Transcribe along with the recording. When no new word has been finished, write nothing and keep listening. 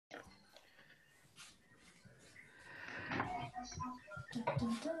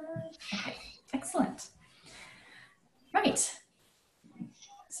Okay, excellent. Right.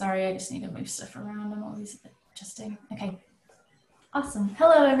 Sorry, I just need to move stuff around. I'm always adjusting. Okay. Awesome.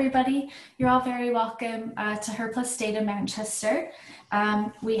 Hello, everybody. You're all very welcome to HER+Data Manchester.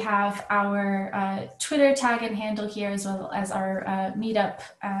 We have our Twitter tag and handle here, as well as our Meetup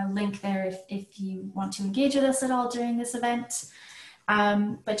link there if you want to engage with us at all during this event.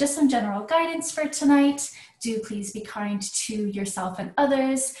 But just some general guidance for tonight. Do please be kind to yourself and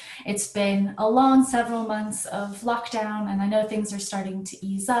others. It's been a long several months of lockdown, and I know things are starting to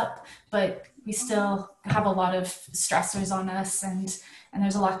ease up, but we still have a lot of stressors on us, and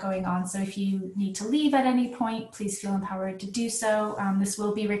there's a lot going on. So if you need to leave at any point, please feel empowered to do so. This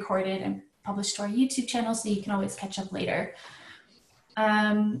will be recorded and published to our YouTube channel, so you can always catch up later.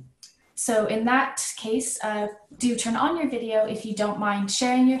 So in that case, do turn on your video if you don't mind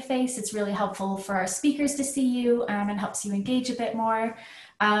sharing your face. It's really helpful for our speakers to see you and helps you engage a bit more.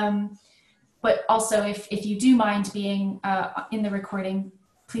 But also if you do mind being in the recording,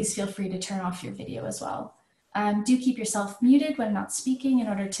 please feel free to turn off your video as well. Do keep yourself muted when not speaking in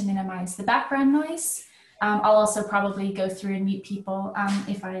order to minimize the background noise. I'll also probably go through and mute people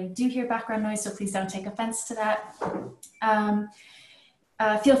if I do hear background noise, so please don't take offense to that.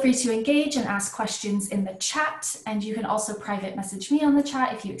 Feel free to engage and ask questions in the chat, and you can also private message me on the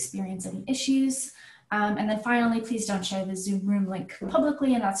chat if you experience any issues. And then finally, please don't share the Zoom room link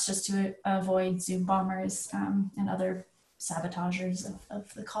publicly, and that's just to avoid Zoom bombers and other sabotagers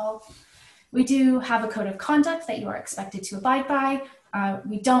of the call. We do have a code of conduct that you are expected to abide by.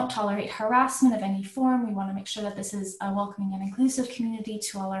 We don't tolerate harassment of any form. We want to make sure that this is a welcoming and inclusive community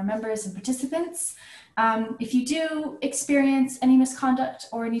to all our members and participants. If you do experience any misconduct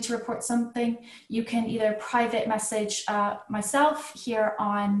or need to report something, you can either private message myself here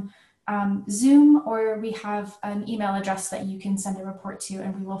on Zoom, or we have an email address that you can send a report to,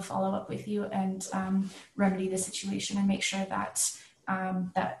 and we will follow up with you and remedy the situation and make sure that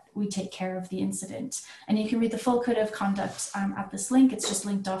that we take care of the incident. And you can read the full code of conduct at this link. It's just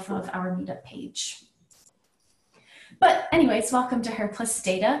linked off of our Meetup page. But anyways, welcome to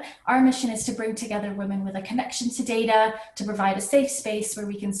HER+Data. Our mission is to bring together women with a connection to data, to provide a safe space where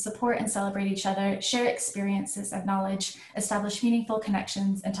we can support and celebrate each other, share experiences and knowledge, establish meaningful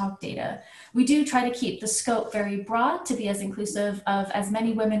connections, and talk data. We do try to keep the scope very broad to be as inclusive of as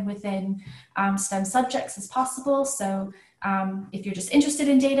many women within STEM subjects as possible. So if you're just interested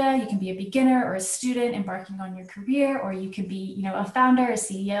in data, you can be a beginner or a student embarking on your career, or you can be, a founder, a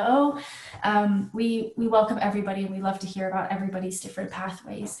CEO. We welcome everybody, and we love to hear about everybody's different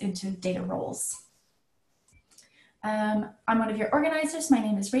pathways into data roles. I'm one of your organizers. My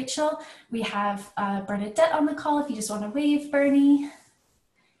name is Rachel. We have Bernadette on the call if you just want to wave, Bernie.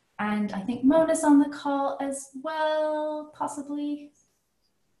 And I think Mona's on the call as well, possibly.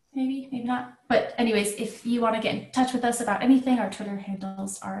 Maybe, maybe not. But anyways, if you want to get in touch with us about anything, our Twitter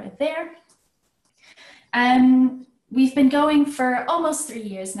handles are there. We've been going for almost 3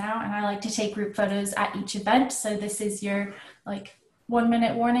 years now, and I like to take group photos at each event. So this is your 1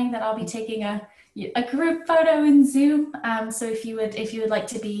 minute warning that I'll be taking a group photo in Zoom. So if you would like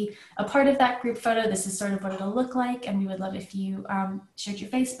to be a part of that group photo, this is sort of what it'll look like, and we would love if you shared your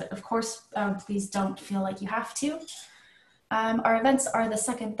face. But of course, please don't feel like you have to. Our events are the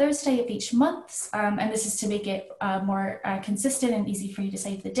second Thursday of each month, and this is to make it more consistent and easy for you to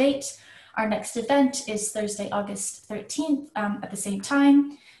save the date. Our next event is Thursday, August 13th at the same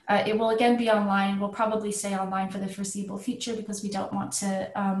time. It will again be online. We'll probably stay online for the foreseeable future because we don't want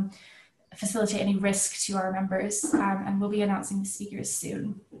to facilitate any risk to our members, and we'll be announcing the speakers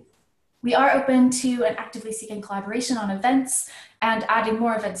soon. We are open to and actively seeking collaboration on events and adding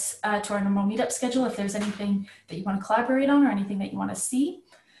more events to our normal meetup schedule if there's anything that you want to collaborate on or anything that you want to see.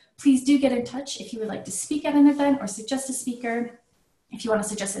 Please do get in touch if you would like to speak at an event or suggest a speaker, if you want to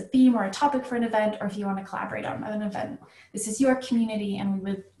suggest a theme or a topic for an event, or if you want to collaborate on an event. This is your community, and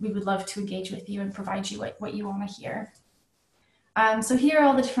we would love to engage with you and provide you what you want to hear. So here are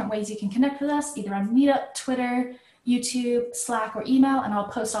all the different ways you can connect with us, either on Meetup, Twitter, YouTube, Slack, or email, and I'll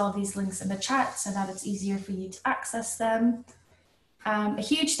post all of these links in the chat so that it's easier for you to access them. A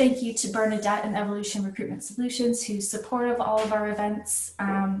huge thank you to Bernadette and Evolution Recruitment Solutions, who's supportive of all of our events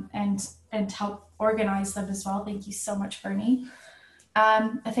and help organize them as well. Thank you so much, Bernie.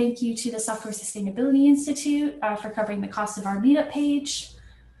 A thank you to the Software Sustainability Institute for covering the cost of our Meetup page.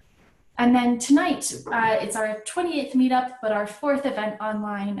 And then tonight, it's our 28th meetup, but our 4th event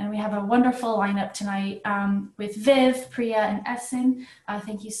online, and we have a wonderful lineup tonight with Viv, Priya, and Essen.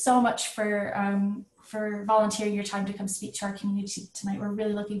 Thank you so much for volunteering your time to come speak to our community tonight. We're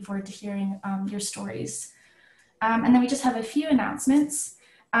really looking forward to hearing your stories. And then we just have a few announcements.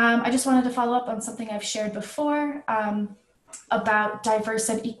 I just wanted to follow up on something I've shared before about Diverse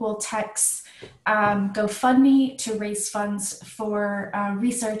and Equal Tech's GoFundMe to raise funds for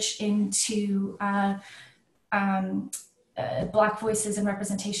research into Black voices and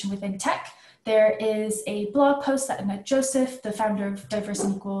representation within tech. There is a blog post that Annette Joseph, the founder of Diverse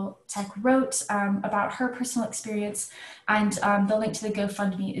and Equal Tech, wrote about her personal experience, and the link to the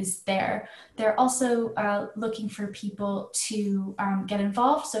GoFundMe is there. They're also looking for people to get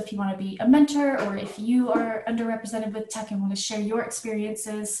involved. So if you want to be a mentor, or if you are underrepresented with tech and want to share your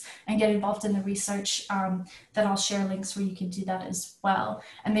experiences and get involved in the research, then I'll share links where you can do that as well.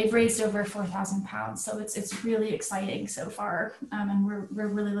 And they've raised over £4,000, so it's really exciting so far, and we're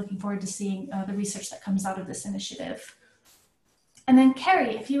really looking forward to seeing the research that comes out of this initiative. And then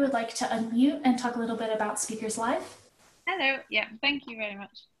Carrie, if you would like to unmute and talk a little bit about Speakers Live. Hello, yeah, thank you very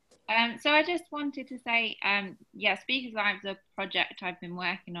much. So I just wanted to say, yeah, Speakers Live is a project I've been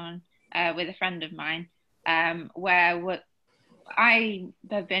working on with a friend of mine, where I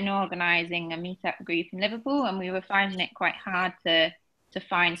have been organising a meetup group in Liverpool, and we were finding it quite hard to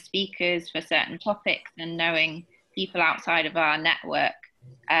find speakers for certain topics and knowing people outside of our network.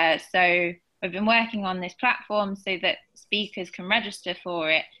 So we've been working on this platform so that speakers can register for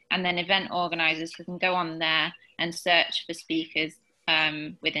it, and then event organisers can go on there and search for speakers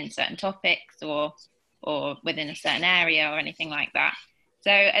within certain topics or within a certain area or anything like that.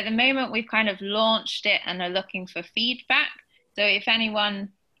 So at the moment, we've kind of launched it and are looking for feedback. So if anyone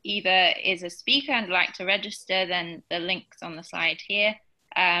either is a speaker and like to register, then the link's on the slide here.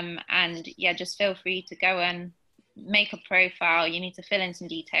 And yeah, just feel free to go and make a profile. You need to fill in some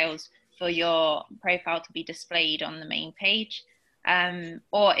details for your profile to be displayed on the main page.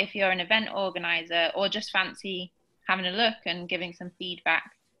 Or if you're an event organizer or just fancy having a look and giving some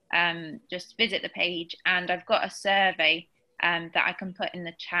feedback, just visit the page. And I've got a survey that I can put in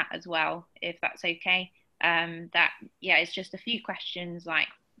the chat as well, if that's okay. That, yeah, it's just a few questions like,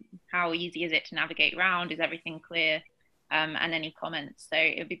 how easy is it to navigate around? Is everything clear? And any comments. So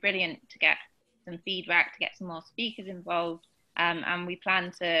it'd be brilliant to get some feedback, to get some more speakers involved. And we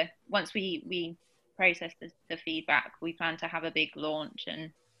plan to, once we process the feedback, we plan to have a big launch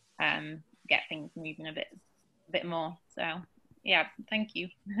and get things moving a bit more. So yeah, thank you.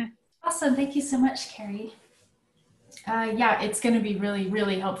 Awesome, thank you so much, Carrie. Yeah, it's going to be really,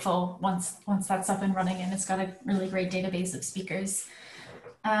 really helpful once that's up and running, and it's got a really great database of speakers.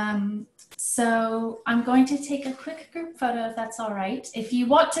 So I'm going to take a quick group photo, if that's all right. If you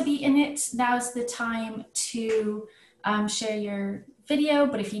want to be in it, now's the time to share your video,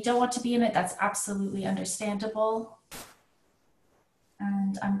 but if you don't want to be in it, that's absolutely understandable.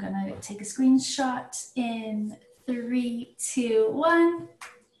 And I'm gonna take a screenshot in 3, 2, 1.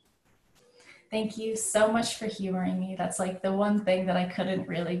 Thank you so much for humoring me. That's like the one thing that I couldn't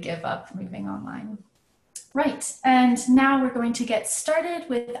really give up moving online. Right, and now we're going to get started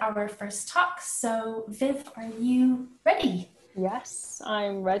with our first talk. So Viv, are you ready? Yes,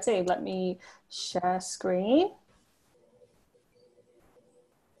 I'm ready. Let me share screen.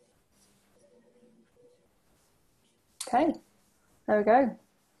 Okay, there we go.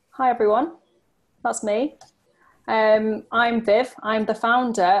 Hi everyone, that's me. I'm Viv. I'm the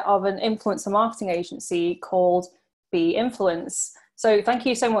founder of an influencer marketing agency called Be Influence. So thank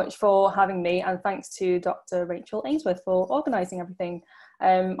you so much for having me, and thanks to Dr. Rachel Ainsworth for organising everything.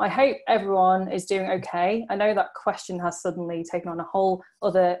 I hope everyone is doing okay. I know that question has suddenly taken on a whole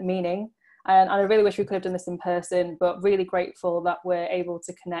other meaning, and I really wish we could have done this in person, but really grateful that we're able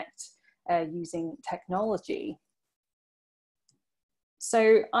to connect using technology.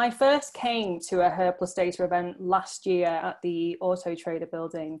 So I first came to a HER+Data event last year at the Auto Trader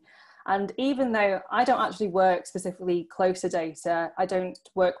building. And even though I don't actually work specifically close to data, I don't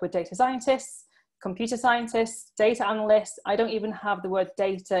work with data scientists, computer scientists, data analysts, I don't even have the word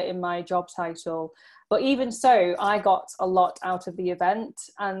data in my job title. But even so, I got a lot out of the event.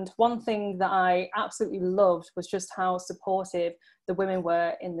 And one thing that I absolutely loved was just how supportive the women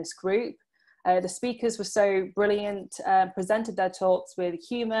were in this group. The speakers were so brilliant, presented their talks with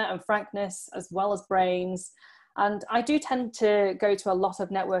humour and frankness, as well as brains. And I do tend to go to a lot of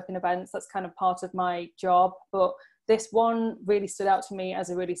networking events. That's kind of part of my job. But this one really stood out to me as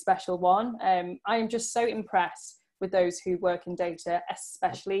a really special one. I am just so impressed with those who work in data,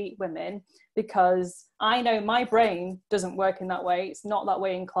 especially women, because I know my brain doesn't work in that way. It's not that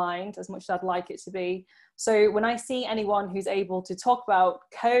way inclined as much as I'd like it to be. So when I see anyone who's able to talk about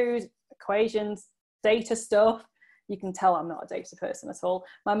code, equations, data stuff, you can tell I'm not a data person at all.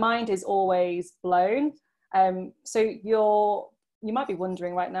 My mind is always blown. So your you might be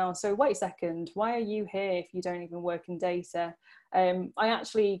wondering right now, so wait a second, why are you here if you don't even work in data? I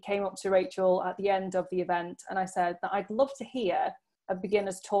actually came up to Rachel at the end of the event and I said that I'd love to hear a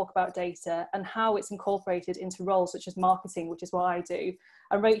beginner's talk about data and how it's incorporated into roles such as marketing, which is what I do.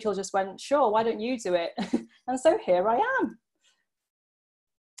 And Rachel just went, sure, why don't you do it? And so here I am.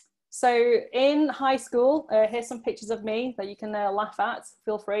 So in high school, here's some pictures of me that you can laugh at,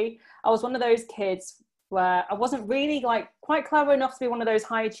 feel free. I was one of those kids where I wasn't really like quite clever enough to be one of those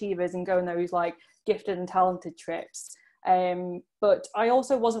high achievers and go on those like gifted and talented trips. But I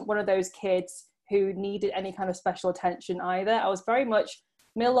also wasn't one of those kids who needed any kind of special attention either. I was very much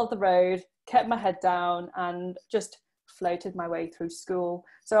middle of the road, kept my head down and just floated my way through school.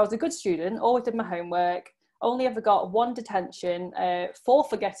 So I was a good student, always did my homework, only ever got one detention for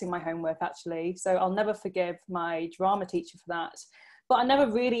forgetting my homework actually. So I'll never forgive my drama teacher for that. But I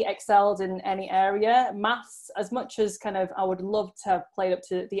never really excelled in any area. Maths, as much as kind of I would love to have played up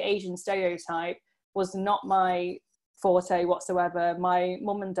to the Asian stereotype, was not my forte whatsoever. My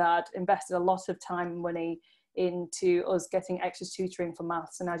mum and dad invested a lot of time and money into us getting extra tutoring for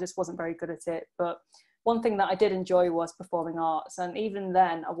maths, and I just wasn't very good at it. But one thing that I did enjoy was performing arts, and even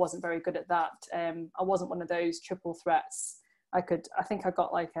then I wasn't very good at that. I wasn't one of those triple threats. I think I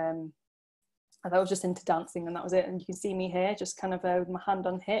got like I was just into dancing and that was it. And you can see me here just kind of with my hand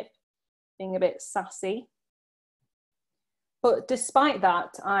on hip, being a bit sassy. But despite that,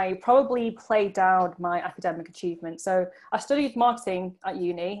 I probably played down my academic achievement. So I studied marketing at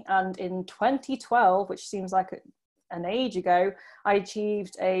uni, and in 2012, which seems like an age ago, I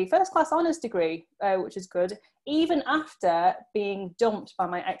achieved a first-class honours degree, which is good, even after being dumped by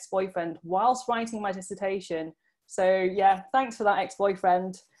my ex-boyfriend whilst writing my dissertation. So yeah, thanks for that,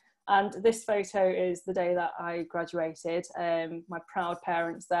 ex-boyfriend. And this photo is the day that I graduated, my proud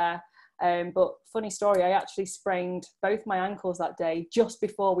parents there. But funny story, I actually sprained both my ankles that day just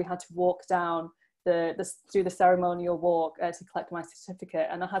before we had to walk down through the ceremonial walk to collect my certificate,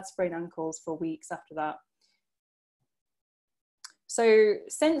 and I had sprained ankles for weeks after that. So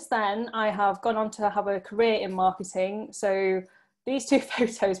since then, I have gone on to have a career in marketing. So these two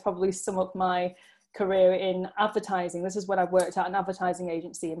photos probably sum up my career in advertising. This is when I worked at an advertising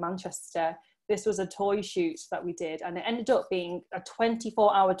agency in Manchester. This was a toy shoot that we did, and it ended up being a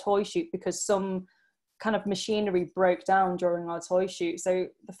 24-hour toy shoot because some kind of machinery broke down during our toy shoot. So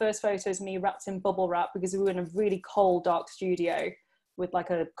the first photo is me wrapped in bubble wrap because we were in a really cold, dark studio with like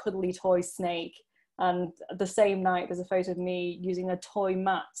a cuddly toy snake. And the same night, there's a photo of me using a toy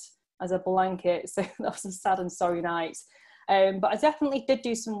mat as a blanket. So that was a sad and sorry night. But I definitely did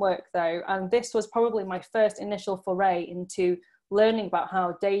do some work though. And this was probably my first initial foray into learning about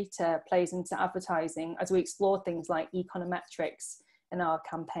how data plays into advertising as we explore things like econometrics in our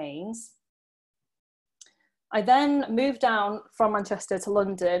campaigns. I then moved down from Manchester to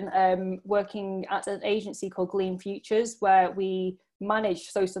London, working at an agency called Gleam Futures, where we manage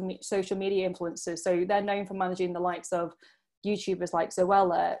social media influencers. So they're known for managing the likes of YouTubers like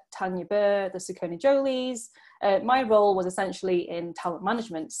Zoella, Tanya Burr, the Saucony Jolies. My role was essentially in talent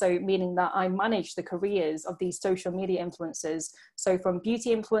management, so meaning that I managed the careers of these social media influencers. So from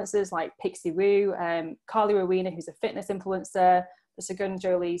beauty influencers like Pixie Woo, Carly Rowena, who's a fitness influencer, the Saucony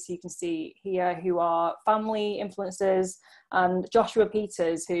Jolies, you can see here, who are family influencers, and Joshua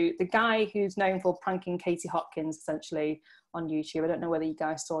Peters, the guy who's known for pranking Katie Hopkins essentially on YouTube. I don't know whether you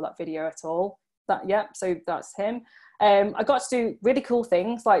guys saw that video at all. So that's him. I got to do really cool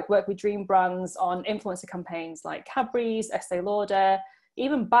things like work with dream brands on influencer campaigns like Cadbury's, Estee Lauder,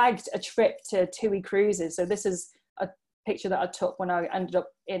 even bagged a trip to TUI Cruises. So this is a picture that I took when I ended up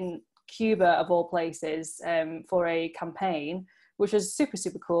in Cuba, of all places, for a campaign, which was super,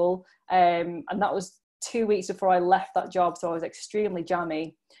 super cool. And that was 2 weeks before I left that job, so I was extremely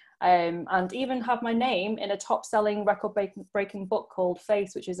jammy. And even have my name in a top-selling record-breaking book called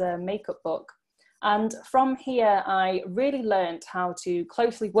Face, which is a makeup book. And from here, I really learned how to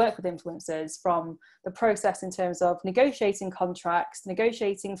closely work with influencers, from the process in terms of negotiating contracts,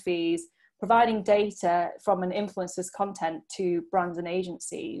 negotiating fees, providing data from an influencer's content to brands and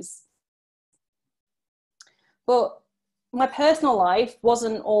agencies. But my personal life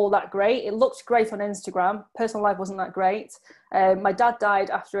wasn't all that great. It looked great on Instagram. Personal life wasn't that great. My dad died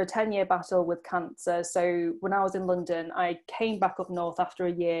after a 10-year battle with cancer. So when I was in London, I came back up north after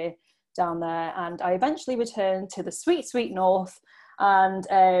a year down there, and I eventually returned to the sweet, sweet north and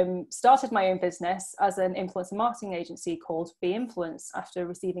started my own business as an influencer marketing agency called Be Influence after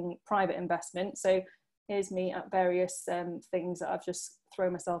receiving private investment. So here's me at various things that I've just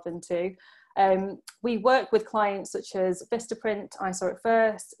thrown myself into. We work with clients such as Vistaprint, I Saw It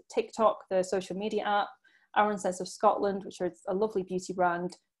First, TikTok, the social media app, Aaron Sense of Scotland, which is a lovely beauty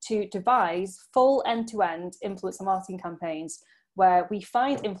brand, to devise full end-to-end influencer marketing campaigns where we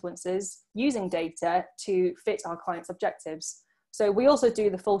find influencers using data to fit our clients' objectives. So we also do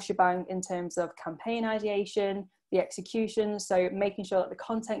the full shebang in terms of campaign ideation, the execution, so making sure that the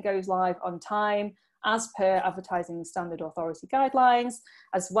content goes live on time, as per advertising standard authority guidelines,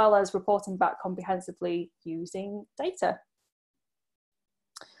 as well as reporting back comprehensively using data.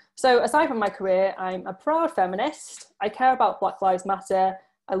 So aside from my career, I'm a proud feminist. I care about Black Lives Matter.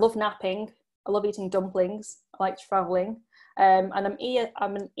 I love napping. I love eating dumplings. I like traveling. And I'm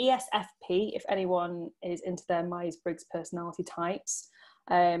an ESFP, if anyone is into their Myers-Briggs personality types.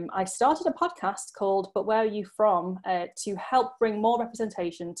 I started a podcast called But Where Are You From? To help bring more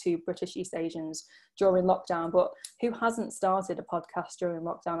representation to British East Asians during lockdown. But who hasn't started a podcast during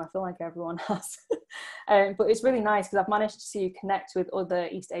lockdown? I feel like everyone has. But it's really nice because I've managed to connect with other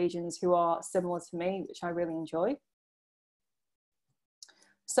East Asians who are similar to me, which I really enjoy.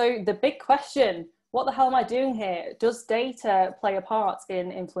 So the big question, what the hell am I doing here? Does data play a part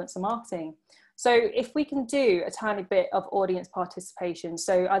in influencer marketing? So if we can do a tiny bit of audience participation,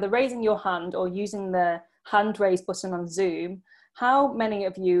 so either raising your hand or using the hand raise button on Zoom, how many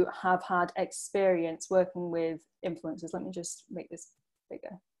of you have had experience working with influencers? Let me just make this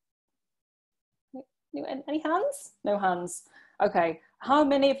bigger. Any hands? No hands. Okay. How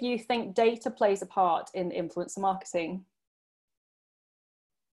many of you think data plays a part in influencer marketing?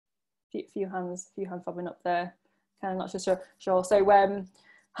 Few hands popping up there. Kind of not just sure. So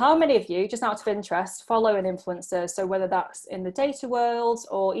how many of you, just out of interest, follow an influencer? So whether that's in the data world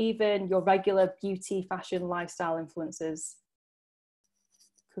or even your regular beauty, fashion, lifestyle influencers.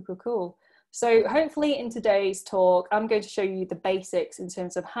 Cool. So hopefully in today's talk, I'm going to show you the basics in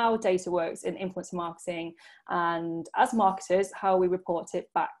terms of how data works in influencer marketing, and as marketers, how we report it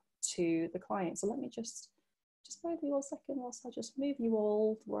back to the client. So let me just bear with me 1 second whilst I just move you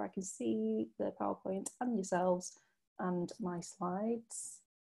all to where I can see the PowerPoint and yourselves and my slides.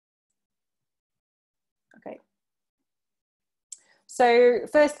 Okay. So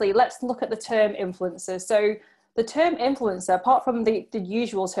firstly, let's look at the term influencer. So the term influencer, apart from the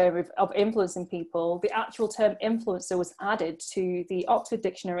usual term of influencing people, the actual term influencer was added to the Oxford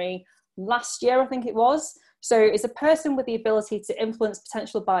Dictionary last year, I think it was. So it's a person with the ability to influence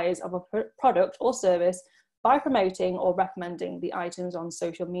potential buyers of a product or service by promoting or recommending the items on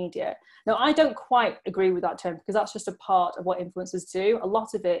social media. Now, I don't quite agree with that term because that's just a part of what influencers do. A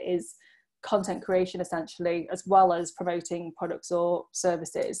lot of it is content creation, essentially, as well as promoting products or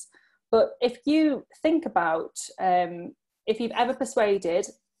services. But if you think about, if you've ever persuaded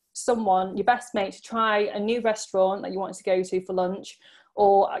someone, your best mate, to try a new restaurant that you wanted to go to for lunch,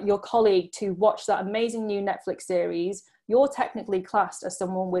 or your colleague to watch that amazing new Netflix series, you're technically classed as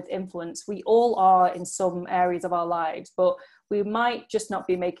someone with influence. We all are in some areas of our lives, but we might just not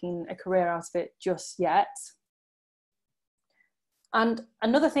be making a career out of it just yet. And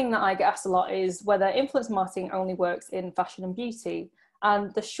another thing that I get asked a lot is whether influence marketing only works in fashion and beauty.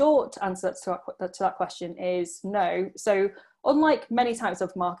 And the short answer to that question is no. So unlike many types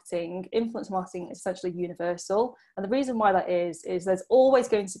of marketing, influence marketing is essentially universal. And the reason why that is there's always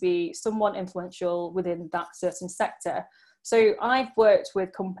going to be someone influential within that certain sector. So I've worked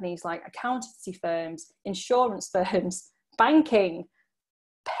with companies like accountancy firms, insurance firms, banking,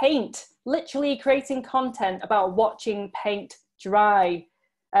 paint, literally creating content about watching paint dry.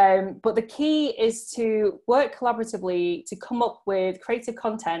 But the key is to work collaboratively to come up with creative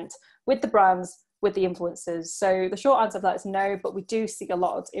content with the brands, with the influencers. So the short answer of that is no, but we do see a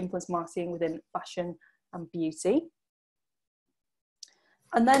lot of influence marketing within fashion and beauty.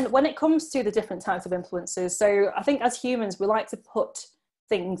 And then when it comes to the different types of influencers, so I think as humans, we like to put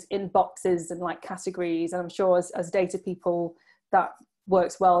things in boxes and like categories. And I'm sure as data people, that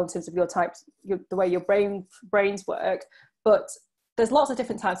works well in terms of your types, the way your brains work. But there's lots of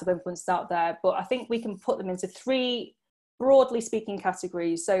different types of influencers out there, but I think we can put them into three, broadly speaking,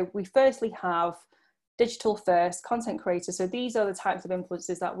 categories. So we firstly have digital first content creators. So these are the types of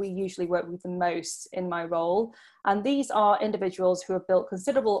influencers that we usually work with the most in my role. And these are individuals who have built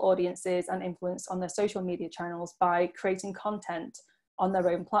considerable audiences and influence on their social media channels by creating content on their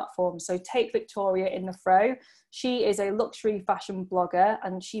own platforms. So take Victoria in the Fro. She is a luxury fashion blogger,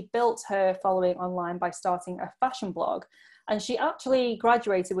 and she built her following online by starting a fashion blog. And she actually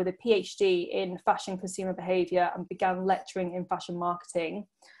graduated with a PhD in fashion consumer behaviour and began lecturing in fashion marketing.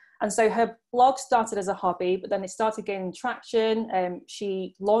 And so her blog started as a hobby, but then it started gaining traction.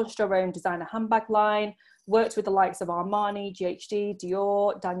 She launched her own designer handbag line, worked with the likes of Armani, GHD,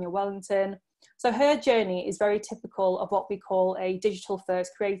 Dior, Daniel Wellington. So her journey is very typical of what we call a digital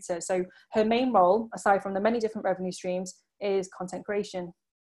first creator. So her main role, aside from the many different revenue streams, is content creation.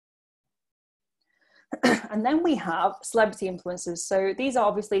 And then we have celebrity influencers. So these are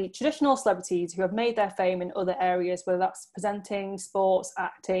obviously traditional celebrities who have made their fame in other areas, whether that's presenting, sports,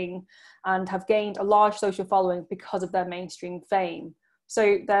 acting, and have gained a large social following because of their mainstream fame.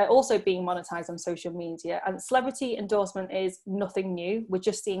 So they're also being monetized on social media, and celebrity endorsement is nothing new. We're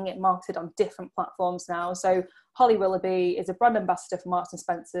just seeing it marketed on different platforms now. So Holly Willoughby is a brand ambassador for Marks and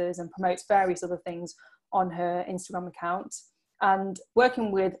Spencer's and promotes various other things on her Instagram account. And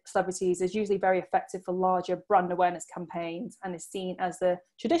working with celebrities is usually very effective for larger brand awareness campaigns and is seen as the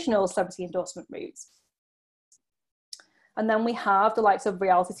traditional celebrity endorsement route. And then we have the likes of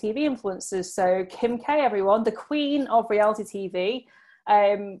reality TV influencers. So Kim K, everyone, the queen of reality TV.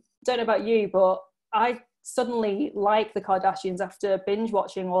 Don't know about you, but I suddenly like the Kardashians after binge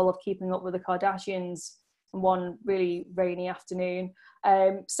watching all of Keeping Up with the Kardashians one really rainy afternoon.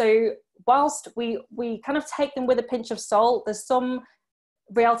 So whilst we kind of take them with a pinch of salt, there's some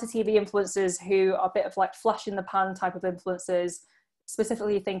reality TV influencers who are a bit of like flash in the pan type of influencers,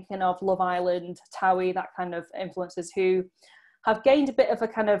 specifically thinking of Love Island, Towie, that kind of influencers who have gained a bit of a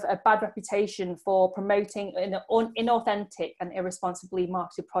kind of a bad reputation for promoting inauthentic and irresponsibly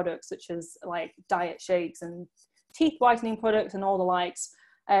marketed products, such as like diet shakes and teeth whitening products and all the likes.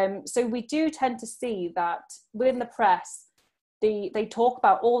 So we do tend to see that within the press, they talk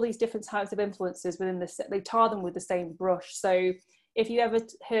about all these different types of influencers within this, they tar them with the same brush. So if you ever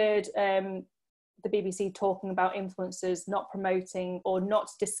heard the BBC talking about influencers not promoting or not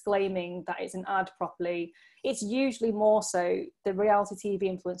disclaiming that it's an ad properly, it's usually more so the reality TV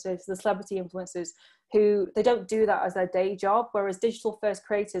influencers, the celebrity influencers, who they don't do that as their day job, whereas digital first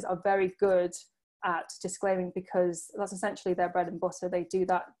creators are very good at disclaiming because that's essentially their bread and butter. They do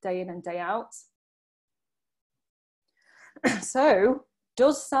that day in and day out. So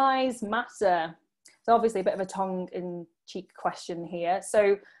does size matter? So obviously a bit of a tongue-in-cheek question here.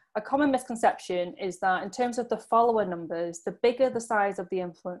 So a common misconception is that in terms of the follower numbers, the bigger the size of the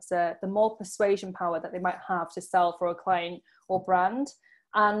influencer, the more persuasion power that they might have to sell for a client or brand.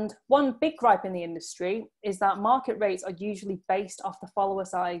 And one big gripe in the industry is that market rates are usually based off the follower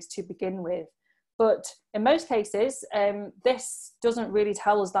size to begin with. But in most cases, this doesn't really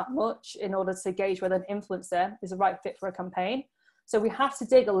tell us that much in order to gauge whether an influencer is the right fit for a campaign. So we have to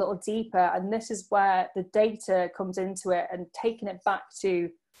dig a little deeper, and this is where the data comes into it and taking it back to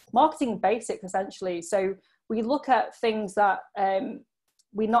marketing basics, essentially. So we look at things that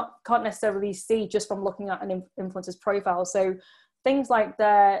we can't necessarily see just from looking at an influencer's profile. So things like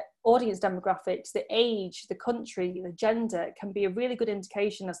their audience demographics, the age, the country, the gender can be a really good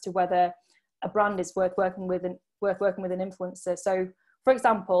indication as to whether a brand is worth working with an influencer. So for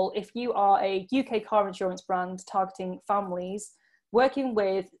example, if you are a UK car insurance brand targeting families, working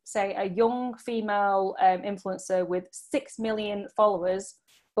with, say, a young female influencer with 6 million followers,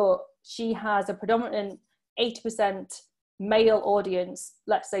 but she has a predominant 80% male audience,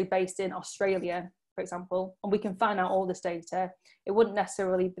 let's say based in Australia, for example, and we can find out all this data, it wouldn't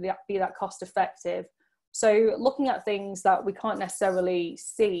necessarily be that cost effective. So looking at things that we can't necessarily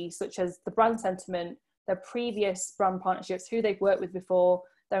see, such as the brand sentiment, their previous brand partnerships, who they've worked with before,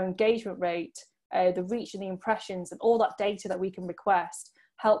 their engagement rate, the reach and the impressions, and all that data that we can request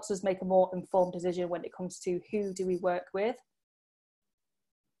helps us make a more informed decision when it comes to who do we work with.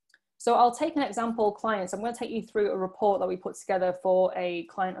 So I'll take an example client. So I'm going to take you through a report that we put together for a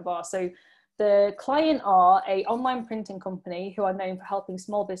client of ours. So the client are an online printing company who are known for helping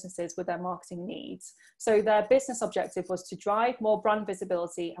small businesses with their marketing needs. So their business objective was to drive more brand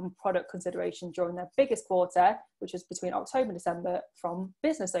visibility and product consideration during their biggest quarter, which is between October and December, from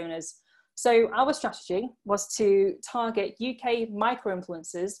business owners. So our strategy was to target UK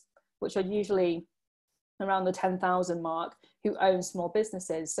micro-influencers, which are usually around the 10,000 mark, who own small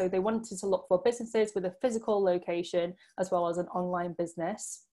businesses. So they wanted to look for businesses with a physical location as well as an online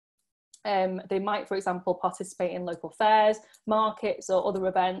business. They might, for example, participate in local fairs, markets, or other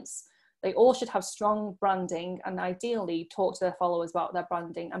events. They all should have strong branding and ideally talk to their followers about their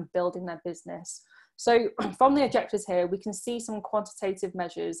branding and building their business. So from the objectives here, we can see some quantitative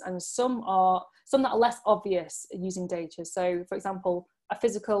measures and some that are less obvious using data. So for example, a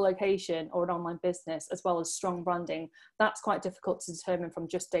physical location or an online business, as well as strong branding, that's quite difficult to determine from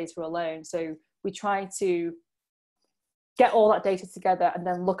just data alone. So we try to get all that data together and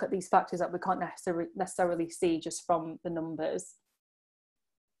then look at these factors that we can't necessarily see just from the numbers.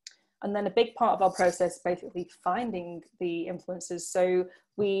 And then a big part of our process is basically finding the influencers. So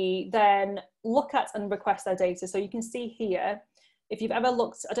we then look at and request their data. So you can see here, if you've ever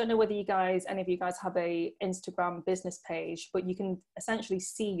looked, I don't know whether any of you guys have a Instagram business page, but you can essentially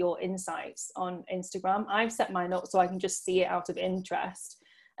see your insights on Instagram. I've set mine up so I can just see it out of interest.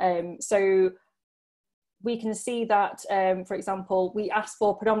 So we can see that, for example, we asked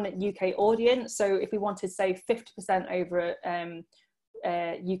for predominant UK audience. So if we wanted, say, 50% over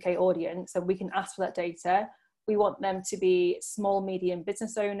UK audience, so we can ask for that data. We want them to be small, medium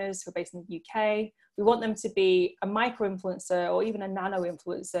business owners who are based in the UK. We want them to be a micro influencer or even a nano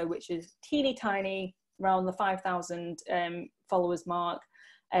influencer, which is teeny tiny, around the 5,000 followers mark.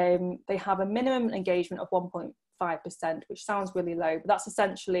 They have a minimum engagement of 1.5%, which sounds really low, but that's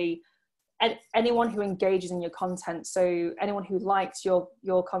essentially anyone who engages in your content. So anyone who likes your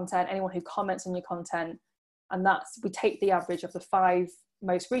content, anyone who comments on your content, and we take the average of the 5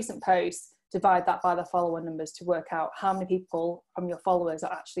 most recent posts, divide that by the follower numbers to work out how many people from your followers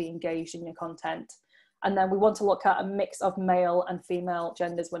are actually engaged in your content. And then we want to look at a mix of male and female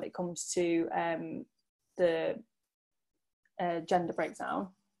genders when it comes to the gender breakdown.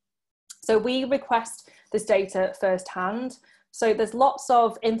 So we request this data firsthand. So there's lots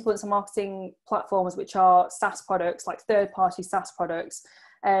of influencer marketing platforms which are SaaS products, like third-party SaaS products.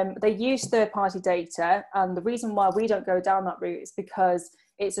 They use third-party data, and the reason why we don't go down that route is because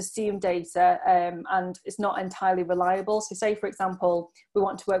it's assumed data and it's not entirely reliable. So say, for example, we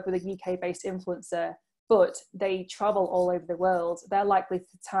want to work with a UK-based influencer, but they travel all over the world. They're likely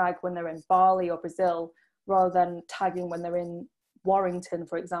to tag when they're in Bali or Brazil rather than tagging when they're in Warrington,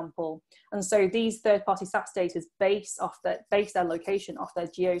 for example. And so these third-party SaaS data base their location off their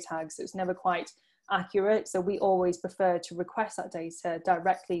geotags, so it's never quite accurate. So we always prefer to request that data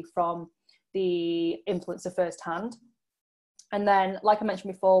directly from the influencer firsthand. And then, like I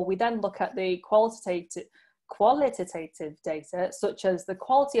mentioned before, we then look at the qualitative data, such as the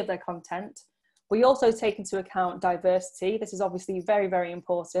quality of their content. We also take into account diversity. This is obviously very, very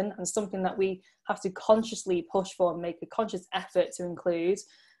important and something that we have to consciously push for and make a conscious effort to include,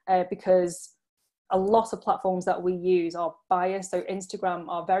 because a lot of platforms that we use are biased. So Instagram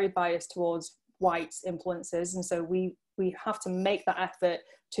are very biased towards white influencers. And so we have to make that effort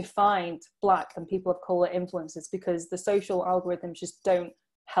to find Black and people of colour influencers, because the social algorithms just don't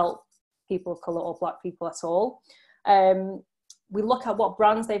help people of colour or Black people at all. We look at what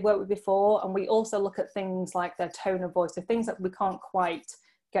brands they've worked with before, and we also look at things like their tone of voice, so things that we can't quite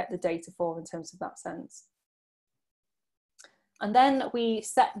get the data for in terms of that sense. And then we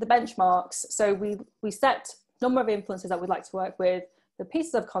set the benchmarks. So we set number of influencers that we'd like to work with, the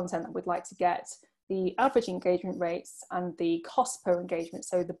pieces of content that we'd like to get, the average engagement rates, and the cost per engagement,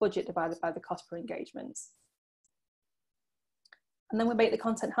 so the budget divided by the cost per engagements. And then we make the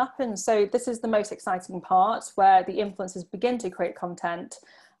content happen. So this is the most exciting part, where the influencers begin to create content,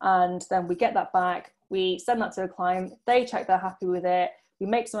 and then we get that back, we send that to the client, they check they're happy with it, we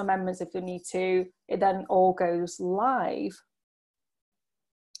make some amendments if we need to, it then all goes live.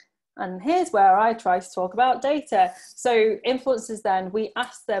 And here's where I try to talk about data. So influencers then, we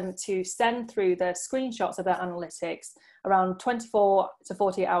ask them to send through the screenshots of their analytics around 24 to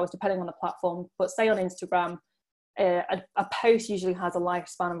 48 hours, depending on the platform. But say on Instagram, a post usually has a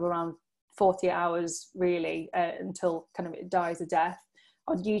lifespan of around 48 hours, really, until kind of it dies a death.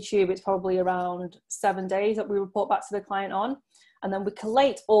 On YouTube, it's probably around 7 days that we report back to the client on. And then we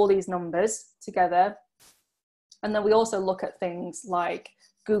collate all these numbers together. And then we also look at things like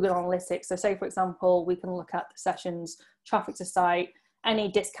Google Analytics. So say, for example, we can look at the sessions, traffic to site,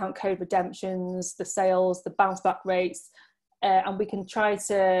 any discount code redemptions, the sales, the bounce back rates, and we can try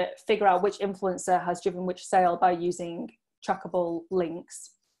to figure out which influencer has driven which sale by using trackable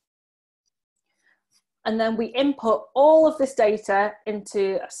links. And then we input all of this data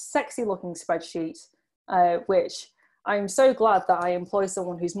into a sexy looking spreadsheet, which I'm so glad that I employ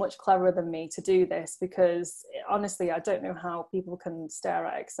someone who's much cleverer than me to do this, because honestly, I don't know how people can stare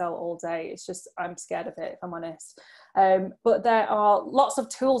at Excel all day. It's just, I'm scared of it, if I'm honest. But there are lots of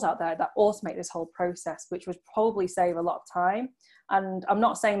tools out there that automate this whole process, which would probably save a lot of time. And I'm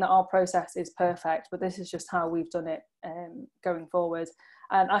not saying that our process is perfect, but this is just how we've done it going forward.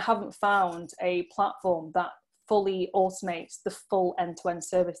 And I haven't found a platform that fully automates the full end-to-end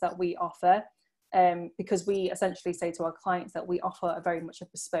service that we offer. Because we essentially say to our clients that we offer a very much a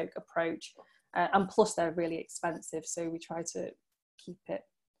bespoke approach, and plus they're really expensive, so we try to keep it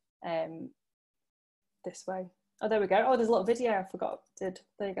this way. Oh, there we go. Oh, there's a little video I forgot. There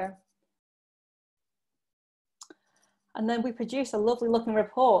you go. And then we produce a lovely looking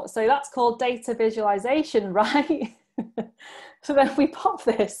report. So that's called data visualization, right? So then we pop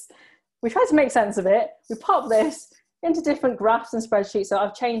this, we try to make sense of it, we pop this into different graphs and spreadsheets. So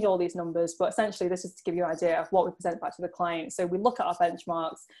I've changed all these numbers, but essentially this is to give you an idea of what we present back to the client. So we look at our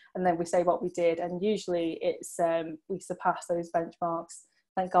benchmarks and then we say what we did, and usually it's we surpass those benchmarks.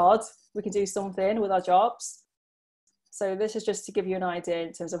 Thank God we can do something with our jobs. So this is just to give you an idea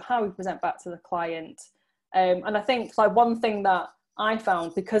in terms of how we present back to the client. And I think like one thing that I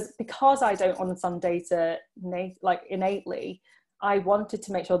found, because I don't understand data like innately, I wanted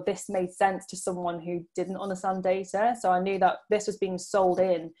to make sure this made sense to someone who didn't understand data. So I knew that this was being sold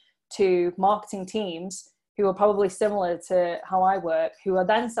in to marketing teams who are probably similar to how I work, who are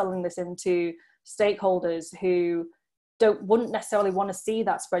then selling this into stakeholders who wouldn't necessarily want to see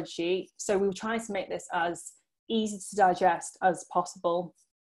that spreadsheet. So we were trying to make this as easy to digest as possible.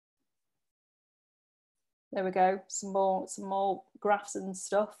 There we go, some more graphs and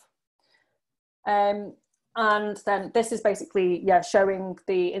stuff. And then this is basically, showing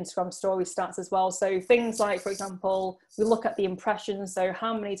the Instagram story stats as well. So things like, for example, we look at the impressions. So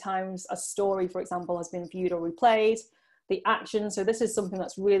how many times a story, for example, has been viewed or replayed, the action. So this is something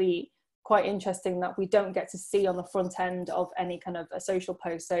that's really quite interesting that we don't get to see on the front end of any kind of a social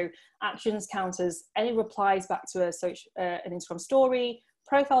post. So actions count as any replies back to an Instagram story,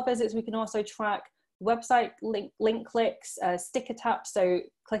 profile visits we can also track, website link clicks, sticker taps, so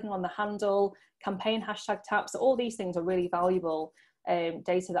clicking on the handle, campaign hashtag taps. So all these things are really valuable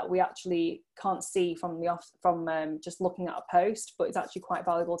data that we actually can't see from just looking at a post, but it's actually quite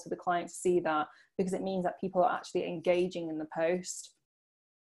valuable to the client to see that, because it means that people are actually engaging in the post.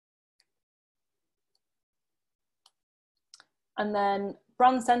 And then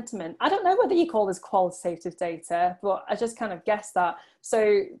brand sentiment. I don't know whether you call this qualitative data, but I just kind of guessed that.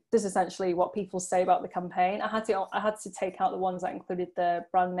 So this is essentially what people say about the campaign. I had to take out the ones that included the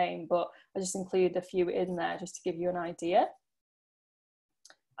brand name, but I just included a few in there just to give you an idea.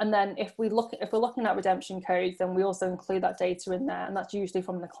 And then if we're looking at redemption codes, then we also include that data in there, and that's usually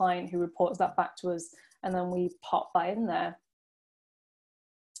from the client who reports that back to us, and then we pop that in there.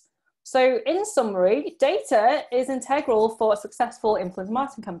 So in summary, data is integral for a successful influencer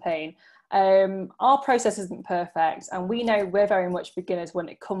marketing campaign. Our process isn't perfect, and we know we're very much beginners when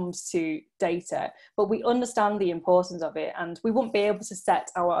it comes to data, but we understand the importance of it, and we won't be able to set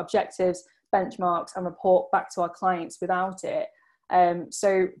our objectives, benchmarks, and report back to our clients without it.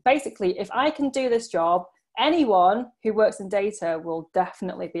 So basically, if I can do this job, anyone who works in data will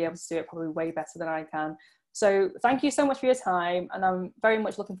definitely be able to do it probably way better than I can. So thank you so much for your time, and I'm very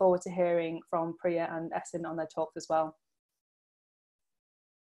much looking forward to hearing from Priya and Esin on their talks as well.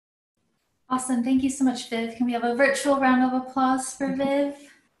 Awesome, thank you so much, Viv. Can we have a virtual round of applause for Viv?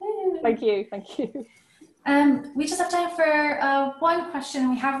 Thank you, thank you. We just have time for one question.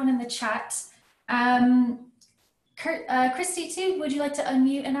 We have one in the chat. Christy too, would you like to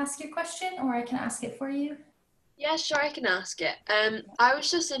unmute and ask your question, or I can ask it for you? Yeah, sure, I can ask it. I was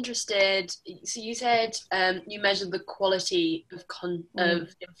just interested, so you said you measured the quality of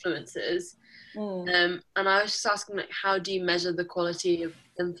influencers, and I was just asking, like, how do you measure the quality of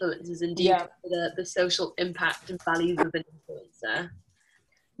influencers, and do you consider the social impact and values of an influencer?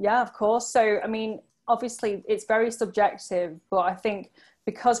 Yeah, of course. So, I mean, obviously it's very subjective, but I think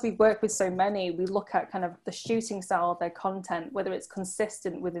because we work with so many, we look at kind of the shooting style of their content, whether it's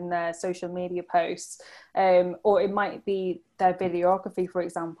consistent within their social media posts, or it might be their videography, for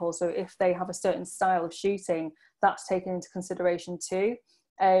example. So if they have a certain style of shooting, that's taken into consideration too.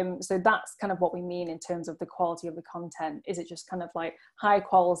 So that's kind of what we mean in terms of the quality of the content. Is it just kind of like high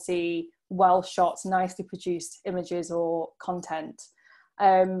quality, well shot, nicely produced images or content?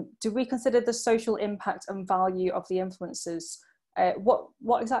 Do we consider the social impact and value of the influencers?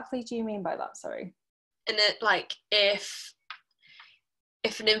 What exactly do you mean by that? Sorry. And it, like, if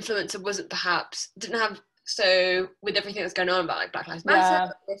an influencer didn't have, so with everything that's going on about like Black Lives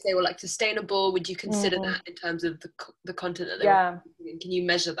Matter, if they were like sustainable, would you consider that in terms of the content that they were producing? Can you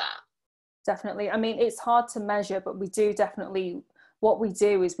measure that? Definitely. I mean, it's hard to measure, but we do definitely. What we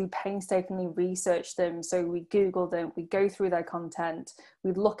do is we painstakingly research them. So we Google them, we go through their content,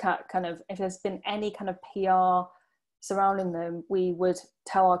 we look at kind of if there's been any kind of PR surrounding them, we would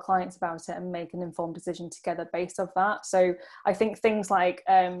tell our clients about it and make an informed decision together based off that. So I think things like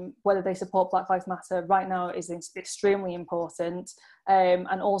whether they support Black Lives Matter right now is extremely important, and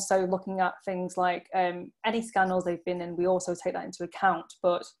also looking at things like any scandals they've been in, we also take that into account.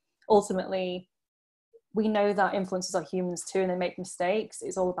 But ultimately, we know that influencers are humans too, and they make mistakes.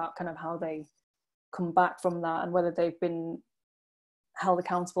 It's all about kind of how they come back from that and whether they've been held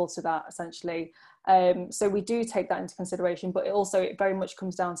accountable to that, essentially. So we do take that into consideration, but it very much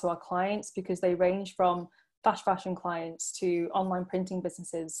comes down to our clients, because they range from fast fashion clients to online printing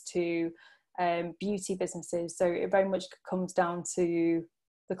businesses to beauty businesses. So it very much comes down to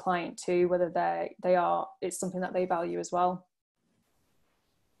the client too, whether it's something that they value as well.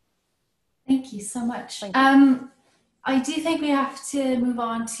 Thank you so much. Thank you. I do think we have to move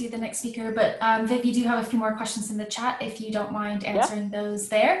on to the next speaker, but Viv, you do have a few more questions in the chat if you don't mind answering those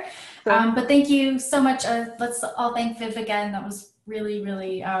there. Sure. But thank you so much. Let's all thank Viv again. That was really,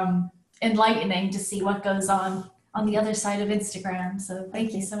 really enlightening to see what goes on the other side of Instagram. So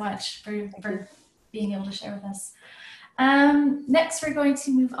thank you so much for being able to share with us. Next, we're going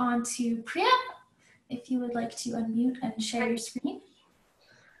to move on to Priya. If you would like to unmute and share your screen.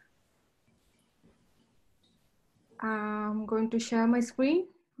 I'm going to share my screen.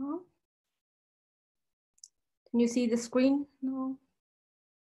 Can you see the screen? No.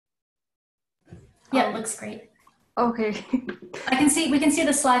 Yeah, it looks great. Okay. We can see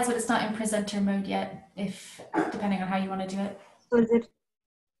the slides, but it's not in presenter mode yet, depending on how you want to do it. So is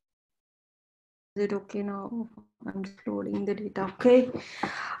it okay now? I'm just loading the data. Okay.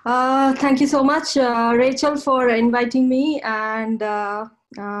 Thank you so much, Rachel, for inviting me, and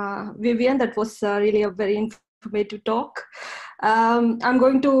Vivian. That was really a very informative talk. I'm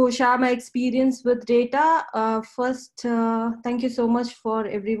going to share my experience with data. First, thank you so much for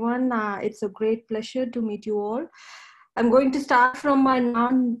everyone. It's a great pleasure to meet you all. I'm going to start from my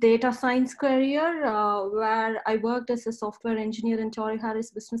non-data science career, where I worked as a software engineer in Torrey Harris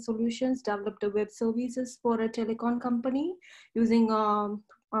Business Solutions, developed a web services for a telecom company using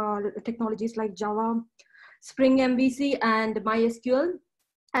technologies like Java, Spring MVC, and MySQL.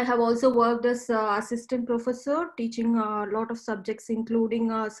 I have also worked as assistant professor, teaching a lot of subjects,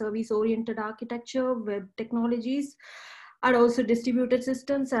 including service-oriented architecture, web technologies, and also distributed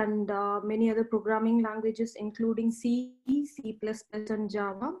systems and many other programming languages, including C, C++, and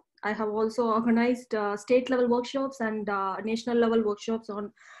Java. I have also organized state-level workshops and national-level workshops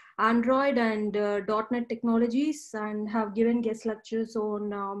on Android and .NET technologies, and have given guest lectures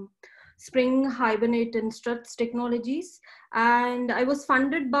on Spring, Hibernate, and Struts technologies. And I was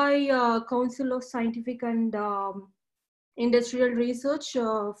funded by Council of Scientific and Industrial Research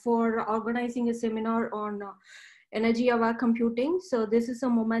for organizing a seminar on energy-aware computing. So this is a